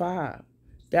 9 to 5.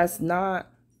 That's not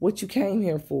what you came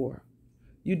here for.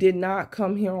 You did not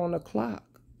come here on the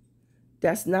clock.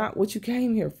 That's not what you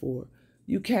came here for.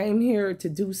 You came here to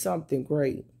do something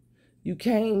great. You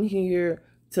came here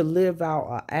to live out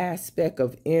an aspect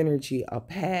of energy, a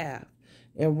path.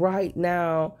 And right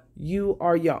now, you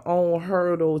are your own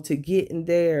hurdle to getting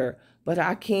there. But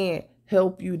I can't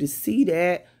help you to see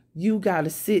that. You got to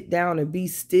sit down and be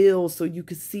still so you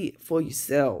can see it for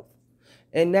yourself.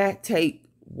 And that take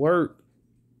work.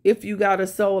 If you got a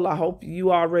soul, I hope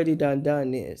you already done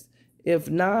this. If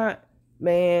not,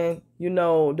 man, you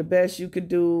know, the best you could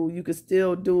do, you could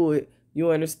still do it.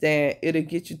 You understand? It'll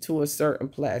get you to a certain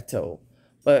plateau.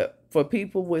 But For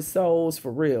people with souls,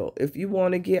 for real, if you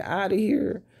want to get out of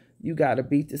here, you got to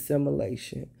beat the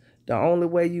simulation. The only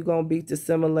way you going to beat the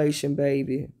simulation,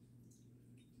 baby,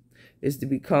 is to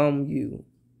become you.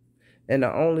 And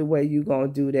the only way you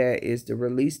going to do that is to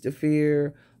release the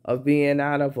fear of being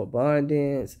out of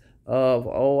abundance, of,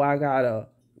 oh, I got to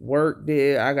work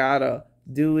this, I got to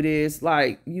do this.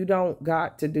 Like, you don't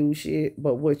got to do shit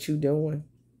but what you doing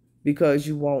because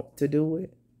you want to do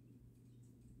it.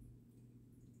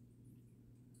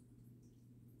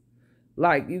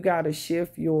 Like, you got to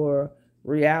shift your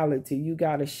reality. You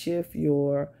got to shift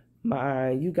your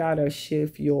mind. You got to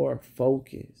shift your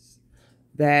focus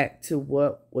back to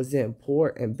what was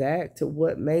important, back to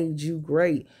what made you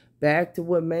great, back to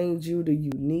what made you the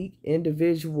unique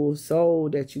individual soul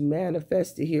that you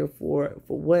manifested here for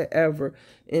whatever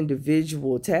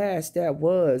individual task that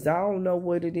was. I don't know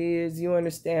what it is. You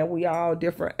understand? We all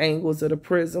different angles of the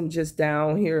prism just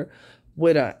down here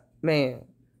with a, man,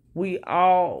 we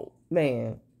all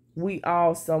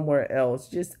somewhere else,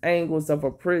 just angles of a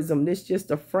prism. This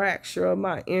just a fracture of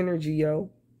my energy,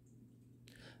 yo.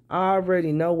 I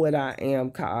already know what I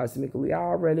am cosmically. I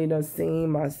already done seen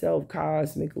myself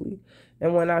cosmically.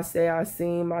 And when I say I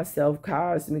seen myself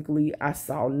cosmically, I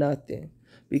saw nothing.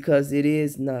 Because it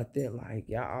is nothing. Like,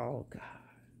 y'all, God.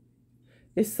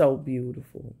 It's so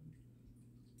beautiful.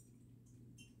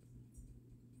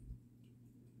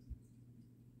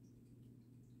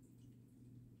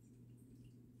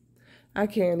 I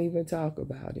can't even talk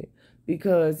about it.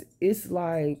 Because it's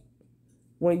like,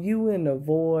 when you in the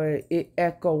void, it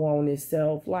echo on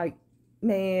itself. Like,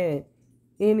 man,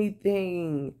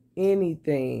 anything,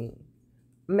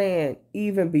 man,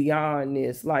 even beyond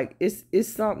this. Like,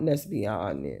 it's something that's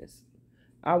beyond this.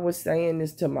 I was saying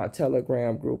this to my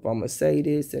Telegram group. I'm going to say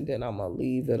this and then I'm going to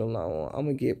leave it alone. I'm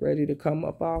going to get ready to come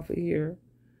up off of here.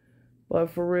 But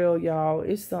for real, y'all,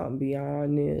 it's something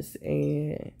beyond this.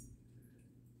 And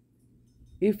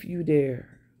if you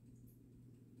there,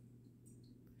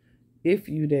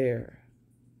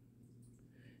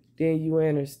 then you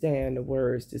understand the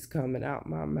words that's coming out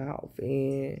my mouth.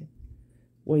 And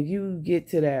when you get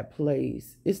to that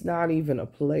place, it's not even a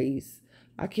place.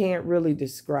 I can't really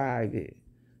describe it.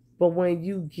 But when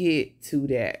you get to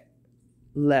that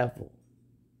level,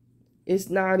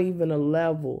 it's not even a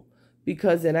level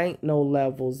because it ain't no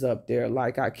levels up there.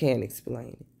 Like, I can't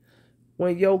explain it.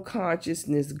 When your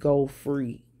consciousness go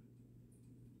free,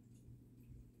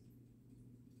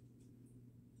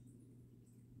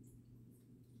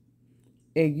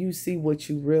 and you see what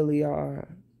you really are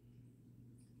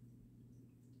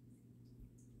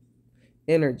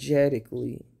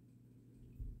energetically,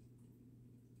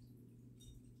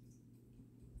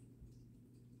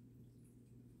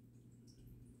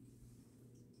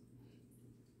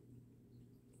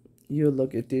 you'll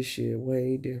look at this shit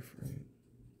way different.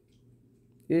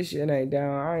 This shit ain't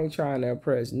down. I ain't trying to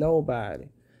impress nobody.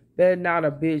 Better not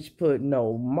a bitch put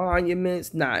no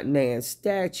monuments, not nan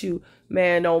statue.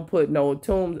 Man, don't put no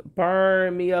tombs.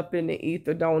 Burn me up in the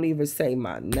ether. Don't even say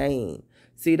my name.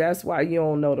 See, that's why you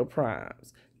don't know the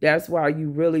primes. That's why you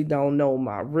really don't know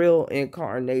my real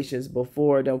incarnations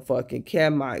before them fucking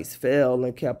Kemites fell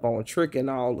and kept on tricking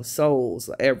all the souls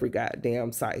every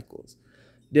goddamn cycles.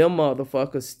 Them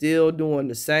motherfuckers still doing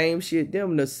the same shit.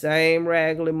 Them the same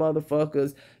raggedy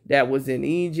motherfuckers that was in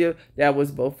Egypt. That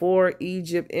was before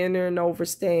Egypt entering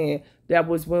overstand. That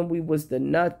was when we was the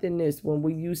nothingness. When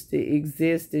we used to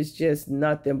exist as just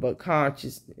nothing but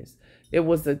consciousness. It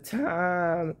was a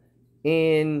time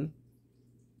in,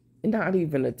 not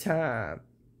even a time.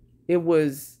 It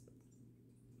was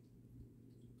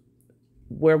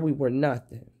where we were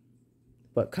nothing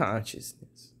but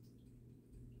consciousness.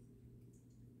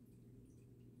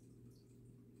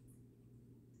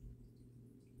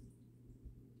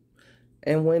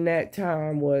 And when that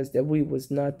time was that we was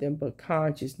nothing but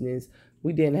consciousness,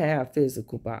 we didn't have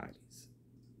physical bodies.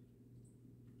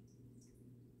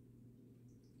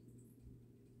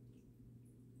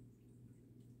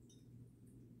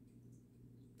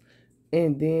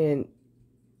 And then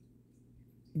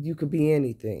you could be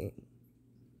anything,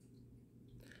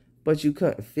 but you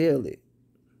couldn't feel it.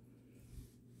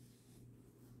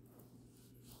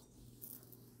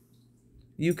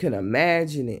 You can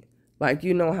imagine it. Like,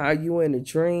 you know how you in a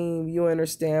dream, you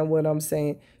understand what I'm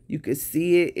saying? You can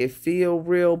see it, it feel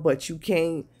real, but you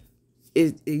can't,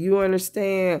 you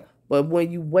understand? But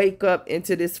when you wake up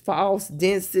into this false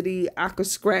density, I could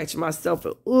scratch myself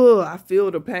and, I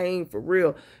feel the pain for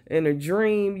real. In a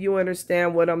dream, you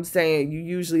understand what I'm saying? You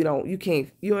usually don't,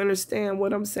 you understand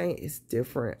what I'm saying? It's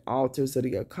different alters of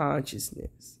your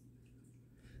consciousness.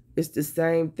 It's the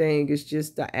same thing. It's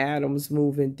just the atoms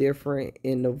moving different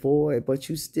in the void, but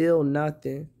you still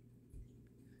nothing.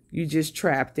 You just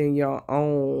trapped in your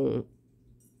own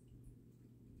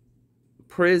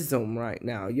prism right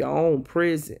now, your own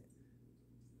prison.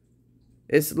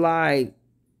 It's like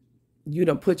you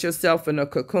done put yourself in a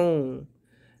cocoon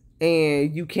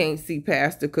and you can't see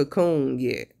past the cocoon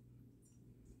yet.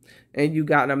 And you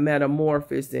got to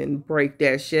metamorphose and break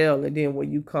that shell. And then when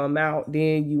you come out,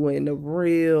 then you in the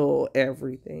real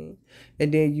everything.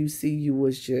 And then you see you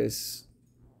was just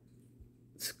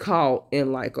caught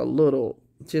in like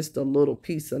just a little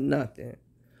piece of nothing.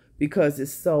 Because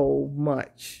it's so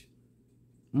much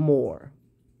more.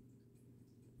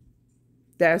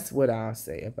 That's what I'll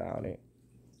say about it.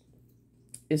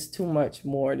 It's too much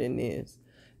more than this.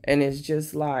 And it's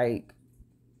just like,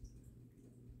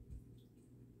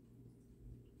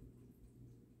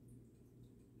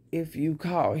 if you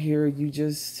caught here, you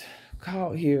just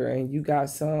caught here, and you got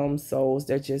some souls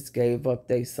that just gave up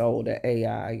their soul to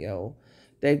AI, yo.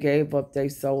 They gave up their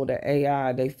soul to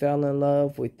AI. They fell in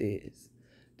love with this.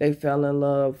 They fell in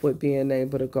love with being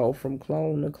able to go from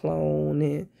clone to clone,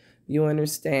 and you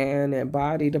understand, and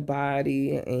body to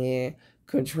body, and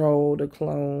control the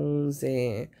clones,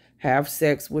 and have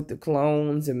sex with the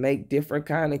clones, and make different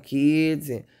kind of kids,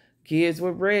 and kids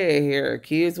with red hair,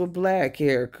 kids with black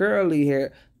hair, curly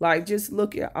hair. Like, just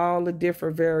look at all the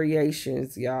different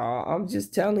variations, y'all. I'm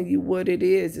just telling you what it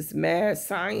is. It's mad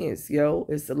science, yo.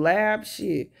 It's a lab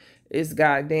shit. It's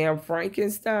goddamn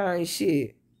Frankenstein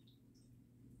shit.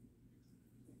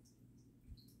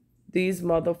 These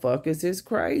motherfuckers is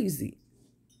crazy.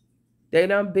 They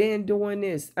done been doing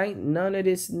this. Ain't none of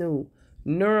this new.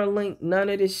 Neuralink, none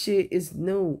of this shit is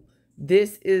new.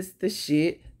 This is the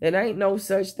shit. It ain't no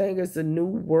such thing as a new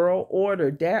world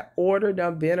order. That order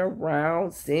done been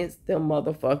around since the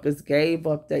motherfuckers gave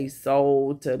up their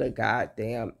soul to the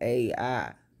goddamn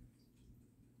AI.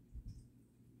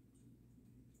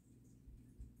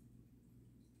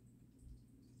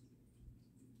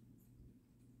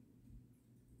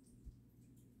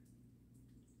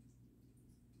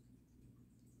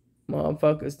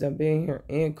 Motherfuckers done been here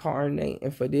incarnating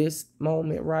for this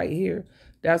moment right here.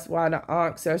 That's why the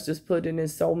ancestors put it in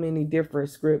so many different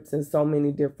scripts and so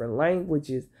many different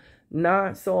languages.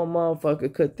 Not so a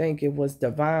motherfucker could think it was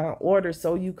divine order,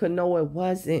 so you could know it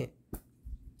wasn't.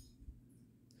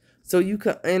 So you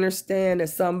could understand that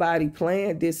somebody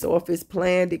planned this. So if it's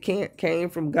planned, it can't came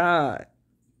from God.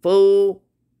 Fool.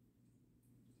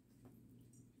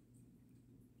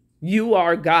 You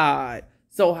are God.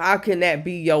 So how can that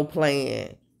be your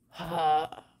plan?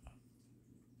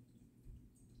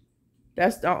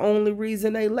 That's the only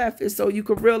reason they left it, so you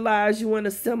could realize you in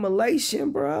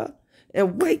assimilation, bruh.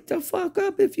 And wake the fuck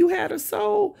up if you had a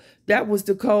soul. That was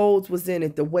the codes was in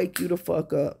it to wake you the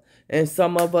fuck up. And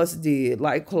some of us did,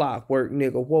 like clockwork,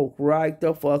 nigga. Woke right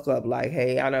the fuck up. Like,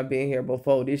 hey, I done been here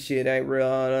before. This shit ain't real.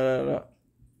 No.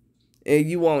 And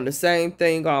you on the same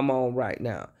thing I'm on right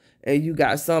now. And you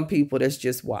got some people that's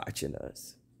just watching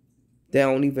us. They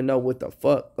don't even know what the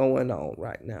fuck going on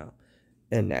right now.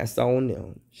 And that's on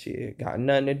them. Shit, got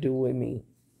nothing to do with me.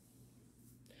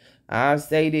 I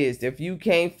say this. If you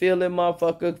can't feel it,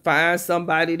 motherfucker, find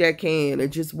somebody that can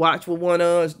and just watch what one of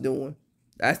us doing.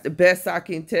 That's the best I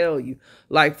can tell you.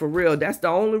 Like, for real, that's the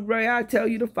only way I tell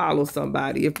you to follow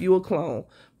somebody if you a clone.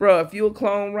 Bruh, if you a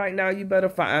clone right now, you better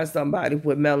find somebody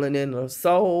with melanin in the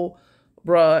soul,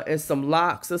 bruh, and some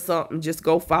locks or something. Just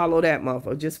go follow that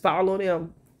motherfucker. Just follow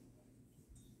them.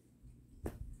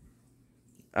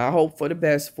 I hope for the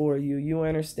best for you. You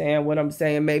understand what I'm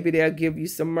saying? Maybe they'll give you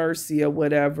some mercy or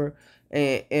whatever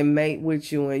and mate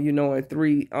with you. And, you know, in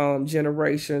 3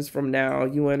 generations from now,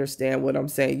 you understand what I'm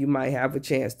saying? You might have a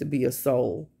chance to be a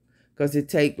soul. Because it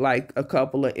take like a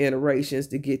couple of iterations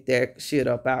to get that shit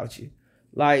up out you.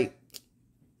 Like,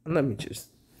 I'm going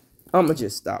to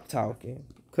just stop talking.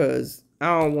 Because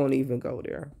I don't want to even go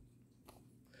there.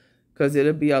 Because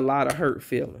it'll be a lot of hurt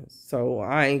feelings. So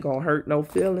I ain't going to hurt no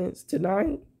feelings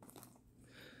tonight.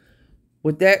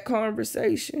 With that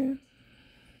conversation,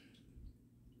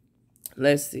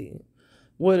 let's see.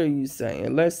 What are you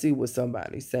saying? Let's see what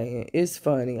somebody's saying. It's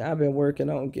funny. I've been working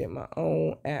on getting my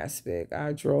own aspect.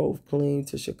 I drove clean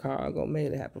to Chicago.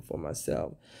 Made it happen for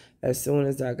myself. As soon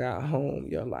as I got home,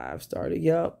 your live started.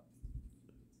 Yup.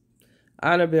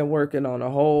 I've been working on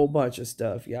a whole bunch of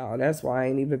stuff, y'all. That's why I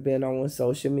ain't even been on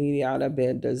social media. I've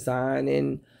been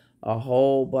designing a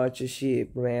whole bunch of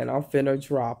shit, man. I'm finna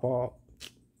drop off.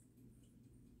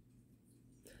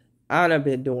 I've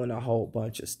been doing a whole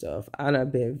bunch of stuff.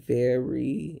 I've been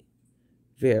very,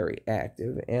 very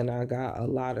active. And I got a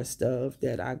lot of stuff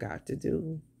that I got to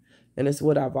do. And it's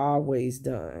what I've always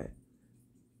done.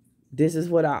 This is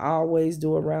what I always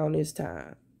do around this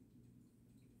time.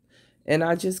 And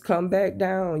I just come back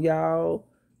down, y'all,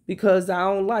 because I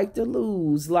don't like to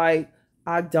lose. Like,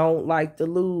 I don't like to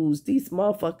lose. These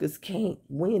motherfuckers can't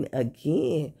win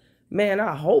again. Man,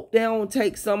 I hope they don't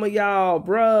take some of y'all,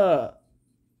 bruh.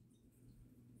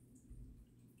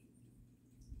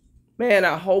 Man,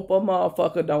 I hope a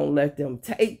motherfucker don't let them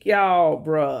take y'all,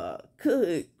 bruh.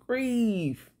 Good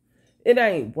grief. It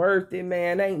ain't worth it,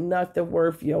 man. Ain't nothing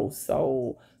worth your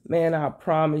soul. Man, I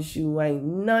promise you, ain't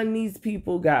none of these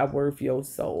people got worth your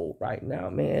soul right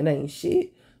now, man. Ain't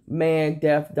shit. Man,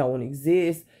 death don't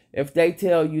exist. If they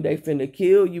tell you they finna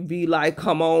kill you, be like,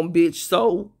 come on, bitch,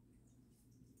 so?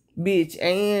 Bitch,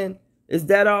 and is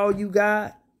that all you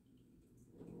got?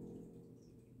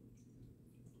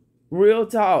 Real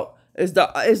talk. Is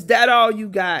that all you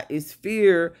got? Is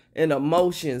fear and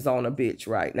emotions on a bitch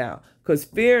right now? Cause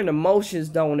fear and emotions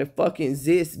don't fucking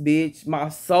exist, bitch. My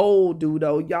soul do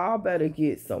though. Y'all better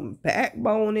get some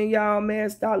backbone in y'all, man.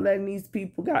 Stop letting these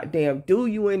people goddamn do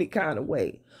you any kind of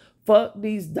way. Fuck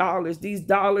these dollars. These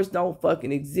dollars don't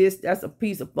fucking exist. That's a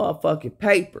piece of motherfucking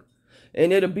paper.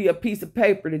 And it'll be a piece of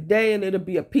paper today and it'll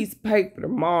be a piece of paper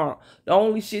tomorrow. The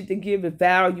only shit to give it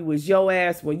value is your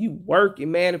ass when you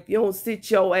working, man. If you don't sit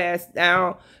your ass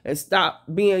down and stop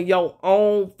being your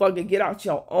own, fucking get out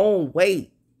your own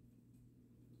way.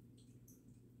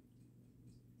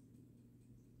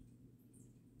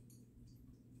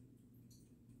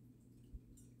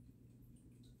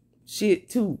 Shit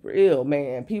too real,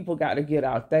 man. People got to get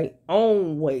out their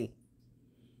own way.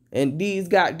 And these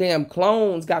goddamn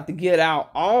clones got to get out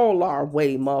all our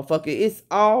way, motherfucker. It's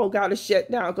all got to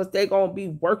shut down because they going to be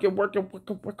working, fucking,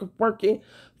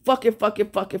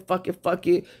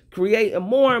 creating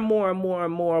more and more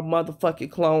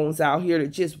motherfucking clones out here to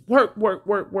just work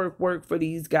for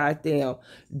these goddamn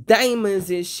diamonds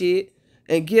and shit.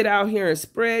 And get out here and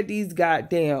spread these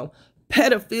goddamn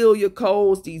pedophilia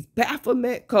codes, these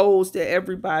Baphomet codes to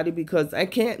everybody, because I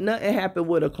can't nothing happen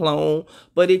with a clone,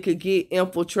 but it could get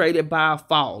infiltrated by a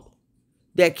father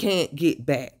that can't get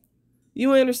back.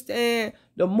 You understand?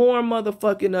 The more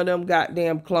motherfucking of them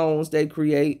goddamn clones they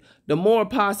create, the more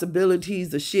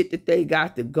possibilities of shit that they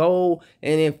got to go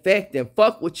and infect and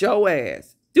fuck with your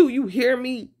ass. Do you hear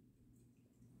me?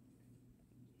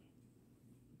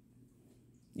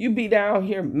 You be down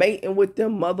here mating with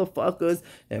them motherfuckers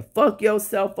and fuck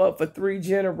yourself up for 3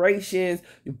 generations.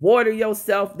 You water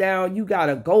yourself down. You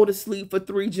gotta go to sleep for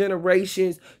 3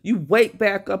 generations. You wake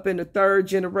back up in the 3rd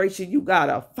generation. You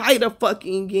gotta fight a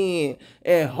fucking again.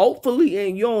 And hopefully,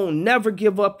 and you don't never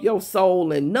give up your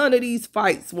soul in none of these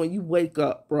fights when you wake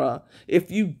up, bruh.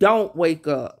 If you don't wake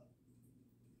up.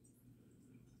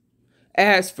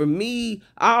 As for me,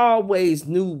 I always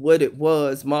knew what it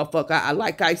was, motherfucker.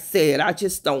 Like I said, I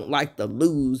just don't like to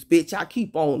lose, bitch. I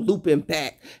keep on looping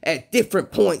back at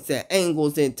different points and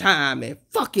angles in time and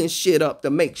fucking shit up to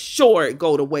make sure it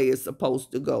go the way it's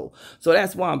supposed to go. So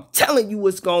that's why I'm telling you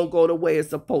it's gonna go the way it's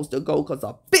supposed to go, because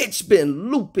a bitch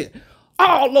been looping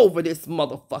all over this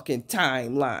motherfucking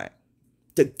timeline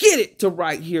to get it to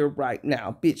right here, right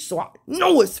now, bitch. So I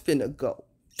know it's finna go.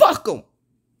 Fuck them.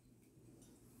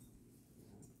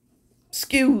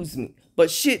 Excuse me,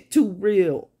 but shit too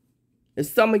real. And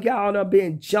some of y'all done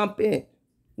been jumping.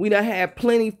 We done had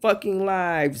plenty fucking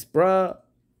lives, bruh.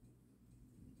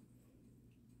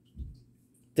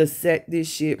 To set this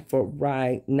shit for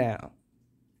right now.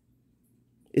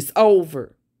 It's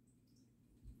over.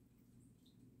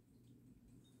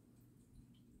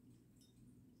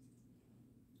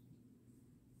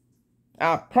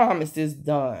 I promise it's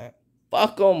done.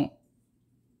 Fuck them.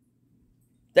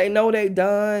 They know they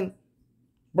done.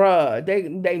 Bruh,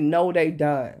 they know they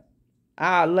done.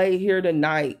 I'll lay here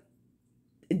tonight.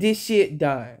 This shit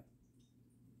done.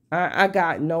 I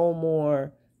got no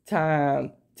more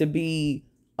time to be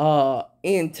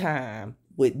in time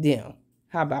with them.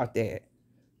 How about that?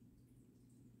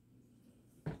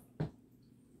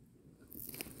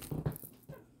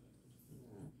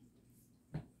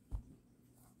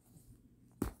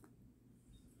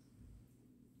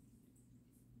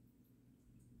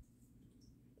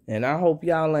 And I hope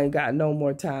y'all ain't got no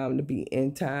more time to be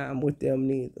in time with them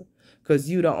neither. Because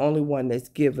you the only one that's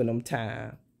giving them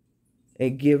time.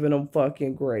 And giving them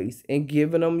fucking grace. And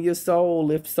giving them your soul,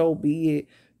 if so be it.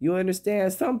 You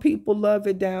understand? Some people love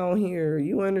it down here.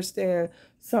 You understand?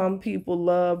 Some people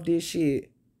love this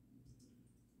shit.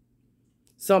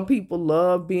 Some people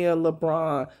love being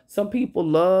LeBron. Some people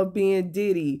love being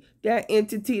Diddy. That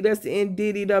entity that's in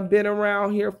Diddy done been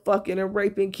around here fucking and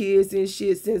raping kids and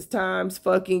shit since times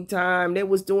fucking time. They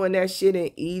was doing that shit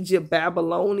in Egypt,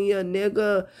 Babylonia,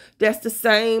 nigga. That's the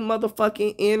same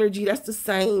motherfucking energy. That's the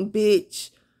same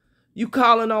bitch. You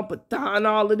calling on Pathan,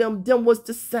 all of them was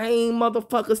the same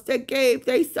motherfuckers that gave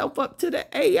they self up to the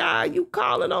AI. You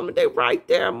calling on them, they right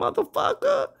there,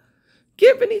 motherfucker.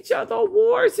 Giving each other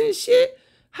awards and shit,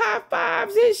 high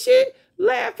fives and shit,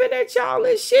 laughing at y'all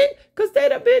and shit, because they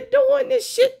done been doing this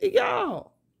shit to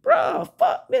y'all. Bruh,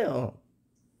 fuck them.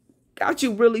 Got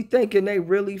you really thinking they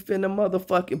really finna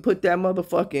motherfucking put that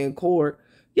motherfucker in court.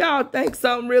 Y'all think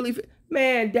something really,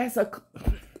 man, that's a,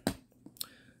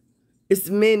 it's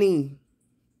many.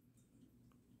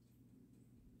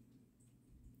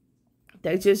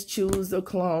 They just choose a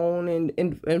clone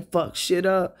and fuck shit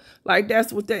up. Like,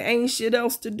 that's what they ain't shit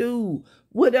else to do.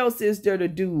 What else is there to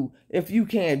do if you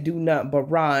can't do nothing but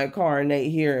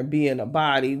reincarnate here and be in a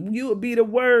body? You would be the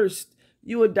worst.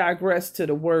 You would digress to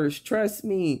the worst. Trust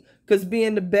me. Because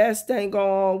being the best ain't gonna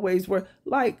always work.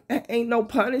 Like, ain't no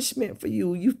punishment for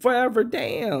you. You forever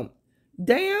damned.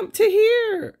 Damned to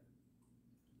hear.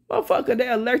 Motherfucker, they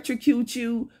electrocute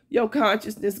you. Your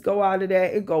consciousness go out of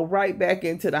that. It go right back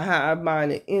into the hive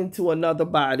mind and into another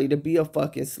body to be a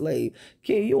fucking slave.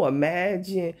 Can you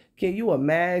imagine? Can you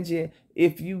imagine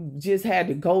if you just had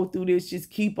to go through this, just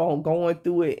keep on going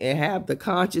through it and have the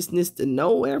consciousness to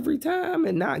know every time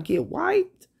and not get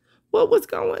wiped? What was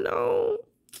going on?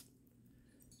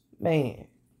 Man.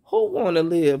 Who want to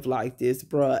live like this,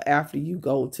 bruh, after you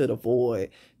go to the void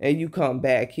and you come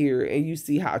back here and you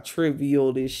see how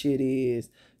trivial this shit is?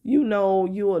 You know,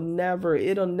 it'll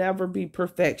never be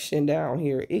perfection down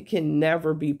here. It can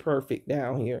never be perfect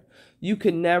down here. You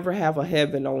can never have a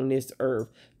heaven on this earth.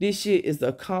 This shit is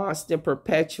a constant,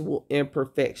 perpetual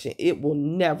imperfection. It will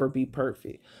never be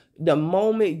perfect. The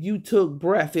moment you took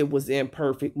breath, it was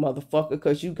imperfect, motherfucker,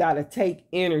 because you got to take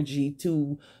energy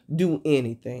to do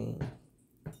anything.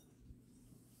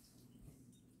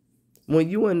 When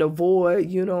you in the void,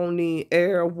 you don't need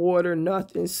air, water,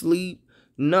 nothing, sleep,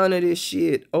 none of this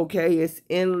shit, okay? It's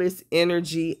endless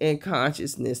energy and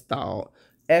consciousness thought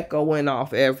echoing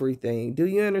off everything. Do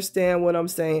you understand what I'm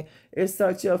saying? It's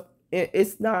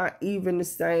not even the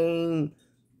same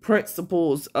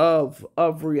principles of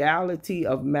reality,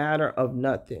 of matter, of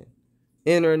nothing.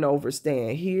 Enter and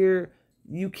overstand. Here,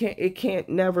 it can't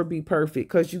never be perfect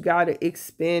because you got to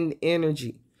expend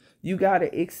energy. You got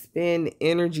to expend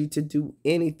energy to do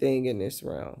anything in this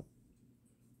realm.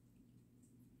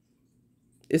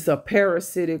 It's a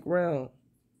parasitic realm.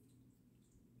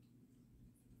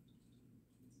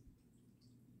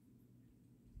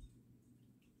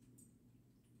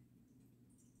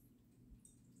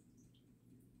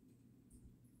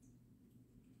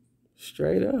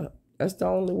 Straight up. That's the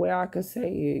only way I could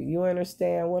say it. You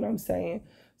understand what I'm saying?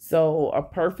 So a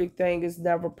perfect thing is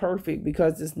never perfect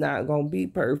because it's not going to be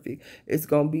perfect. It's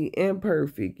going to be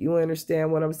imperfect. You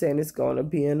understand what I'm saying? It's going to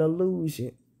be an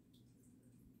illusion.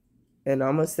 And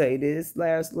I'm going to say this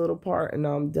last little part and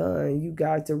I'm done. You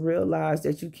got to realize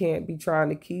that you can't be trying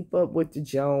to keep up with the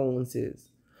Joneses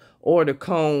or the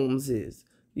Combses.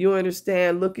 You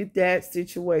understand? Look at that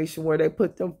situation where they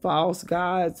put them false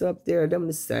gods up there. Them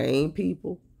the same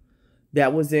people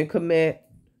that was in Kemet.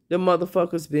 The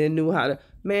motherfuckers been knew how to,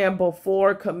 man,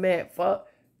 before Kemet, fuck,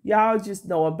 y'all just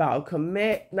know about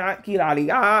Kemet, not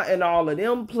Kirariya, and all of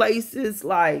them places.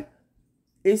 Like,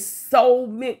 it's so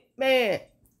many, man,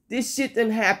 this shit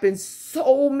done happened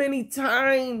so many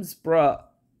times, bruh.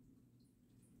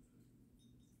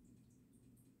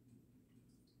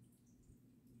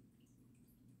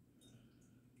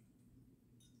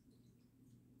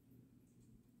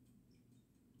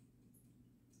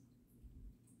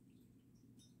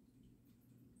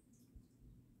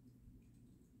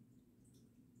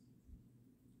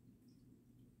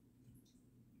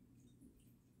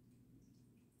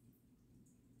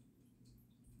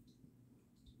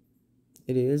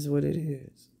 It is what it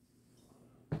is.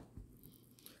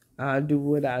 I do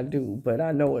what I do, but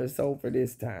I know it's over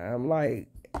this time. Like,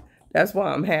 that's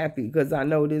why I'm happy, because I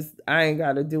know this, I ain't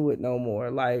got to do it no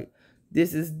more. Like,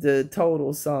 this is the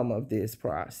total sum of this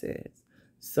process.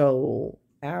 So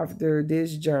after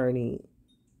this journey,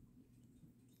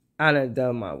 I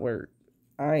done my work.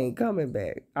 I ain't coming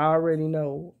back. I already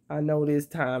know. I know this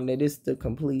time that it's the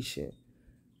completion.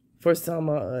 For some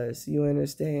of us, you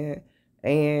understand?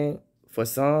 And for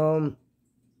some,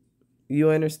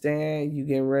 you understand, you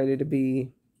getting ready to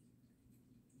be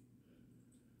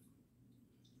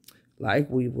like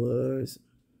we was.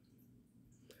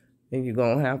 And you're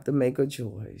going to have to make a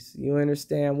choice. You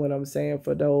understand what I'm saying?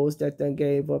 For those that done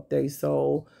gave up their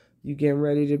soul, you getting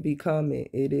ready to become it.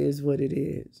 It is what it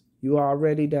is. You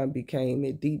already done became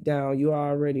it. Deep down, you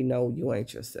already know you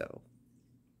ain't yourself.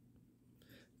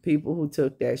 People who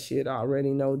took that shit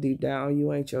already know deep down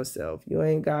you ain't yourself. You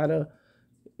ain't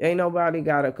nobody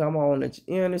gotta come on.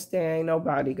 You understand? Ain't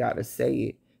nobody gotta say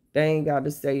it. They ain't got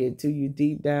to say it to you.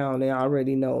 Deep down, they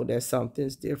already know that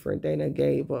something's different. They done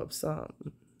gave up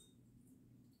something.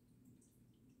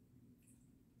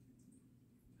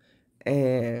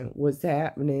 And what's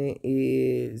happening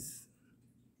is,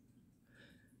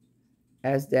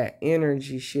 as that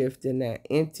energy shift in that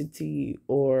entity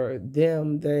or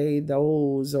them, they,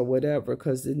 those, or whatever,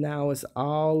 because now it's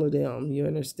all of them, you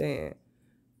understand?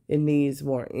 It needs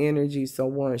more energy. So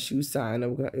once you sign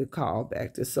up, it call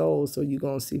back to soul. So you're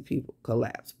going to see people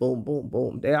collapse. Boom, boom,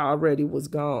 boom. They already was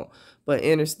gone. But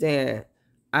understand,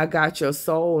 I got your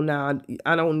soul now.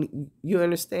 You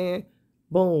understand?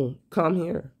 Boom, come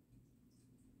here.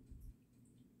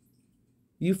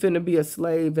 You finna be a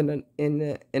slave in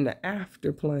the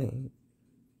after plane.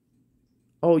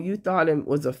 Oh, you thought it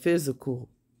was a physical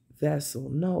vessel.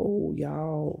 No,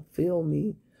 y'all, feel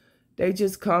me. They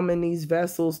just come in these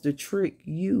vessels to trick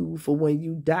you for when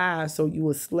you die, so you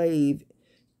a slave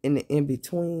in the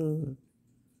in-between.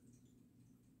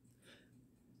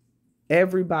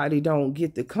 Everybody don't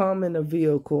get to come in a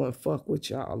vehicle and fuck with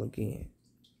y'all again.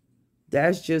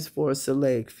 That's just for a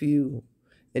select few.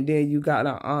 And then you got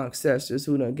our ancestors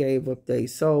who done gave up their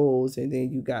souls. And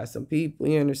then you got some people,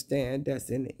 you understand, that's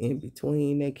in the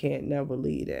in-between. They can't never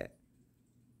leave that.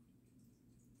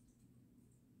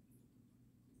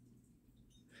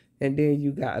 And then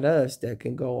you got us that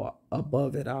can go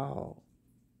above it all.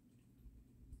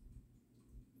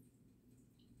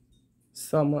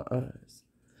 Some of us.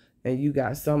 And you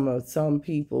got some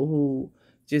people who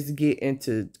just get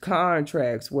into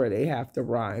contracts where they have to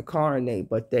reincarnate,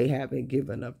 but they haven't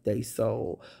given up their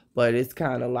soul. But it's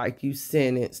kind of like you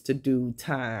sentenced to do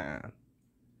time.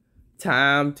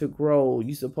 Time to grow.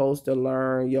 You're supposed to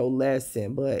learn your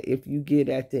lesson. But if you get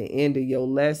at the end of your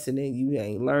lesson and you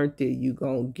ain't learned it, you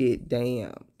gonna get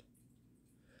damned.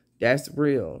 That's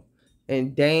real.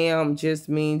 And damn just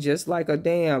means just like a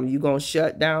dam. You're going to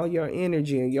shut down your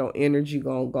energy and your energy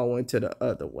going to go into the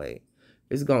other way.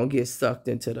 It's going to get sucked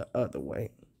into the other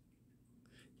way.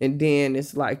 And then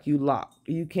it's like you locked.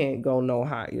 You can't go no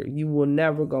higher. You will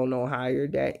never go no higher.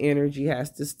 That energy has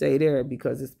to stay there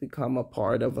because it's become a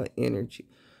part of an energy.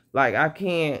 Like I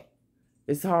can't,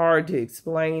 it's hard to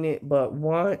explain it, but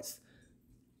once,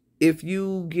 if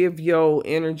you give your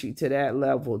energy to that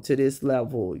level, to this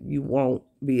level, you won't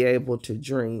be able to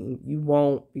dream. You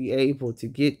won't be able to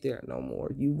get there no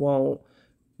more.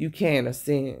 You can't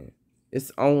ascend.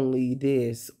 It's only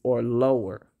this or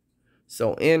lower.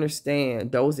 So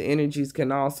understand, those energies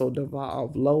can also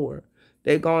devolve lower.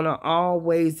 They're going to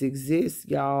always exist,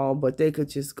 y'all, but they could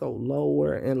just go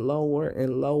lower and lower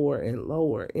and lower and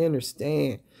lower.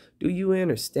 Understand? Do you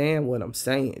understand what I'm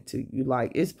saying to you?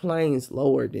 Like, it's planes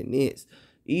lower than this,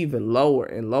 even lower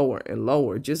and lower and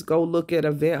lower. Just go look at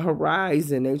Event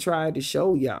Horizon. They tried to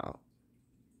show y'all.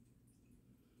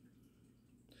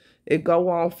 It go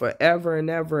on forever and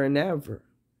ever and ever.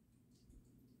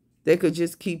 They could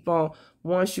just keep on.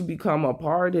 Once you become a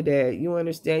part of that, you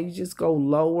understand, you just go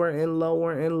lower and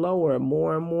lower and lower,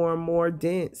 more and more and more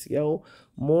dense, yo.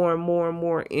 More and more and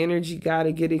more energy got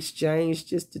to get exchanged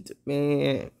just to,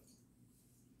 man.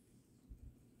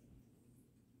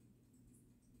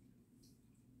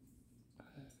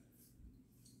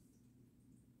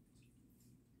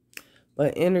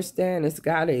 But understand, it's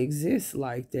got to exist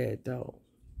like that, though.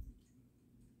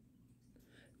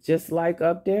 Just like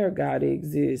up there got to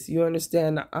exist. You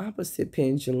understand the opposite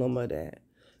pendulum of that.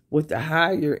 With the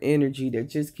higher energy that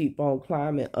just keep on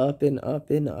climbing up and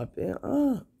up and up and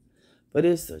up. But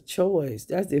it's a choice.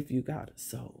 That's if you got a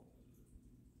soul.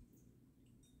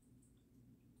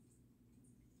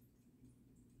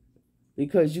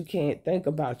 Because you can't think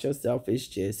about yourself. It's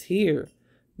just here.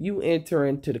 You enter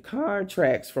into the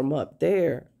contracts from up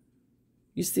there.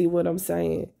 You see what I'm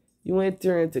saying? You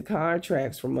enter into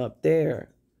contracts from up there.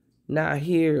 Not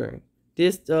here.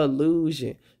 This the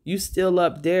illusion. You still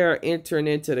up there entering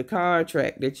into the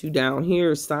contract that you down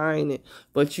here signing,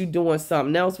 but you doing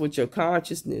something else with your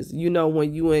consciousness. You know,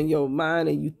 when you in your mind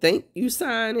and you think you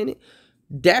signing it,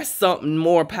 that's something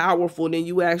more powerful than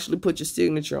you actually put your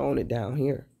signature on it down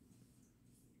here.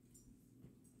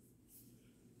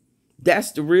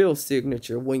 That's the real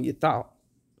signature when you thought.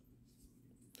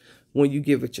 When you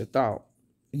give it your thought,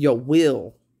 your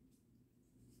will.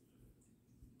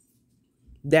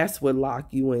 That's what lock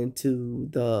you into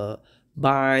the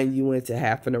bind you into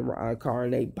having to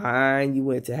reincarnate, bind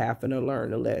you into having to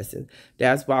learn a lesson.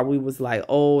 That's why we was like,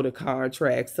 oh, the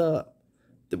contract's up.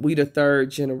 We the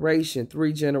third generation.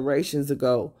 3 generations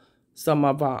ago, some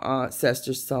of our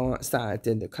ancestors signed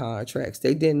into contracts.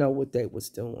 They didn't know what they was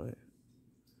doing.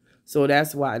 So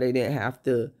that's why they didn't have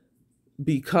to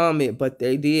become it, but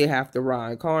they did have to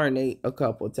reincarnate a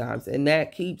couple times. And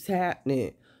that keeps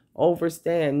happening.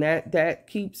 Overstand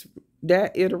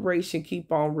that iteration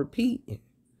keep on repeating.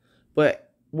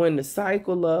 But when the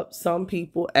cycle up, some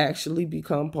people actually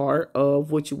become part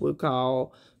of what you would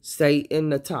call Satan,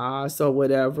 the Natas, or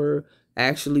whatever,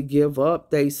 actually give up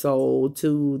their soul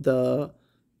to the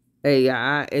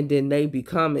AI, and then they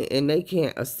become it, and they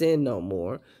can't ascend no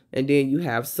more. And then you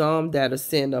have some that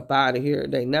ascend up out of here,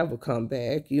 they never come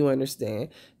back, you understand?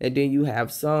 And then you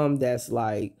have some that's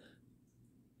like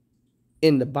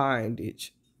in the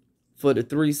bondage for the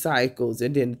 3 cycles.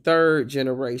 And then the 3rd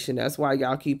generation, that's why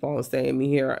y'all keep on saying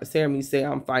me say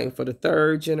I'm fighting for the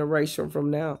 3rd generation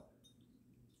from now.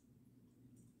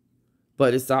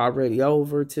 But it's already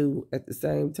over too at the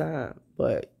same time.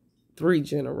 But 3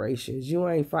 generations, you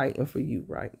ain't fighting for you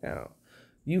right now.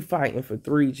 You fighting for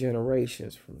 3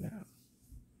 generations from now.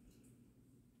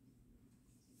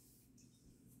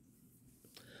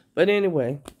 But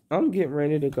anyway, I'm getting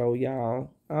ready to go,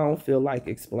 y'all. I don't feel like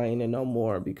explaining no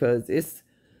more because it's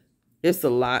a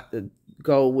lot to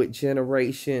go with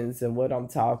generations and what I'm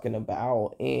talking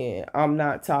about. And I'm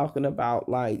not talking about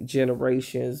like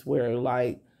generations where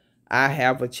like I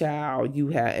have a child, you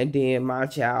have, and then my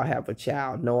child have a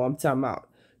child. No, I'm talking about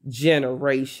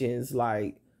generations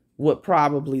like what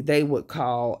probably they would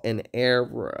call an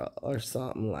era or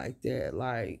something like that.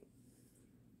 Like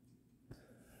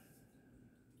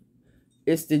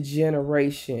it's the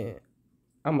generation.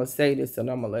 I'm going to say this and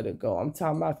I'm going to let it go. I'm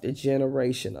talking about the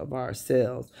generation of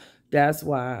ourselves. That's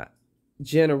why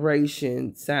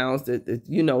generation sounds that,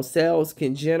 you know, cells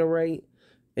can generate.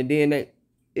 And then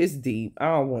it's deep. I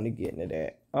don't want to get into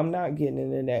that. I'm not getting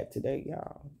into that today,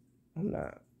 y'all. I'm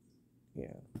not.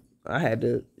 Yeah. I had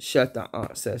to shut the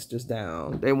ancestors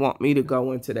down. They want me to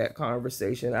go into that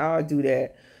conversation. I'll do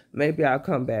that. Maybe I'll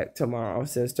come back tomorrow,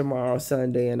 since tomorrow's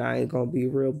Sunday and I ain't going to be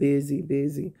real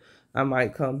busy. I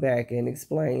might come back and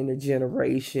explain the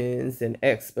generations and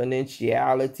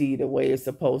exponentiality the way it's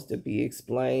supposed to be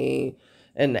explained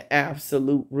and the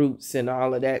absolute roots and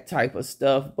all of that type of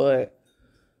stuff. But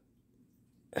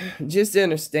just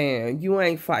understand, you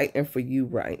ain't fighting for you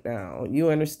right now. You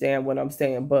understand what I'm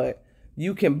saying? But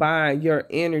you combine your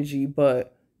energy,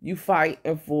 but you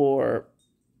fighting for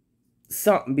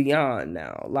something beyond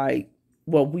now. Like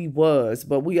what we was,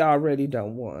 but we already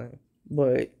done won.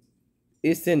 But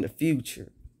it's in the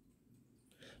future.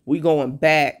 We going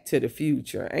back to the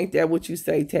future. Ain't that what you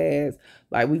say, Taz?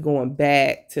 Like we going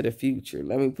back to the future.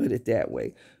 Let me put it that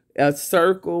way. A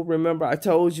circle, remember I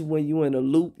told you when you in a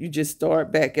loop, you just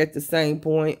start back at the same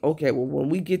point. Okay, well, when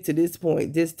we get to this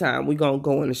point, this time we're going to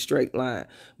go in a straight line.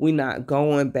 We're not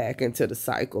going back into the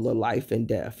cycle of life and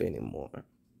death anymore.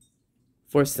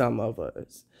 For some of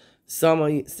us. Some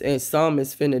is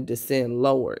finna descend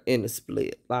lower in the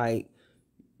split. Like,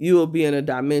 you will be in a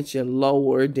dimension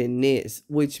lower than this,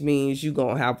 which means you're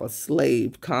going to have a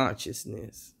slave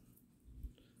consciousness.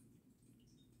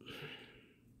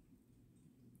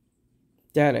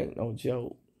 That ain't no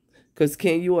joke. Because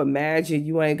can you imagine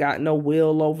you ain't got no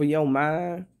will over your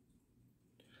mind?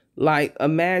 Like,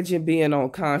 imagine being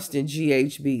on constant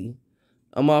GHB.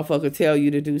 A motherfucker tell you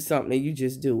to do something and you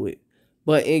just do it.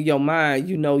 But in your mind,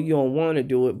 you know you don't want to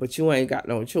do it, but you ain't got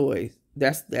no choice.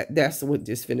 That's what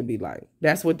this finna be like.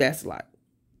 That's what that's like.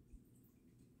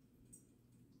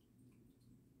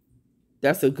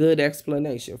 That's a good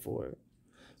explanation for it.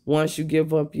 Once you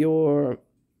give up to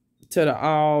the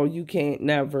all, you can't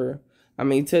never,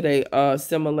 to the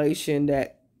assimilation,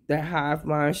 that hive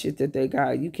mind shit that they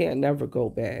got, you can't never go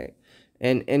back.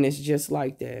 And it's just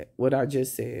like that, what I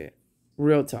just said.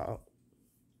 Real talk.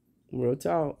 Real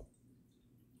talk.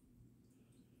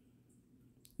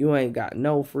 You ain't got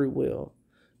no free will.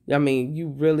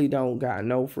 You really don't got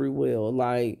no free will.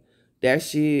 Like, that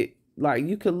shit, like,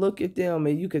 you could look at them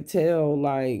and you could tell,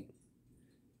 like,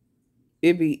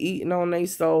 it be eating on their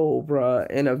soul, bruh.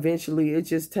 And eventually it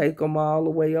just take them all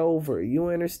the way over. You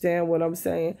understand what I'm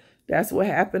saying? That's what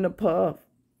happened to Puff.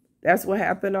 That's what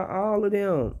happened to all of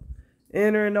them.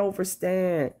 Enter and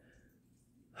overstand.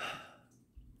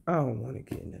 I don't want to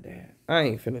get into that. I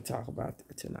ain't finna talk about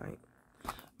that tonight.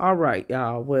 All right,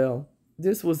 y'all. Well,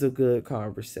 this was a good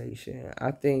conversation. I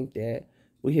think that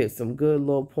we hit some good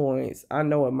little points. I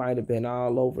know it might have been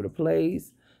all over the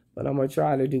place, But I'm going to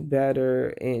try to do better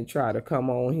and try to come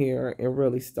on here and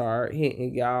really start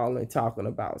hitting y'all and talking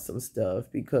about some stuff,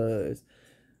 because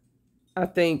I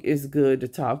think it's good to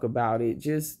talk about it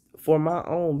just for my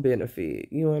own benefit.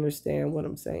 You understand what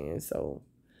I'm saying? So,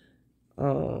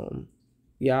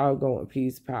 y'all go in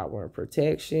peace, power, and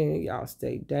protection. Y'all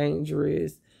stay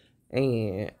dangerous.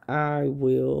 And I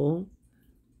will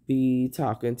be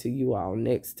talking to you all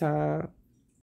next time.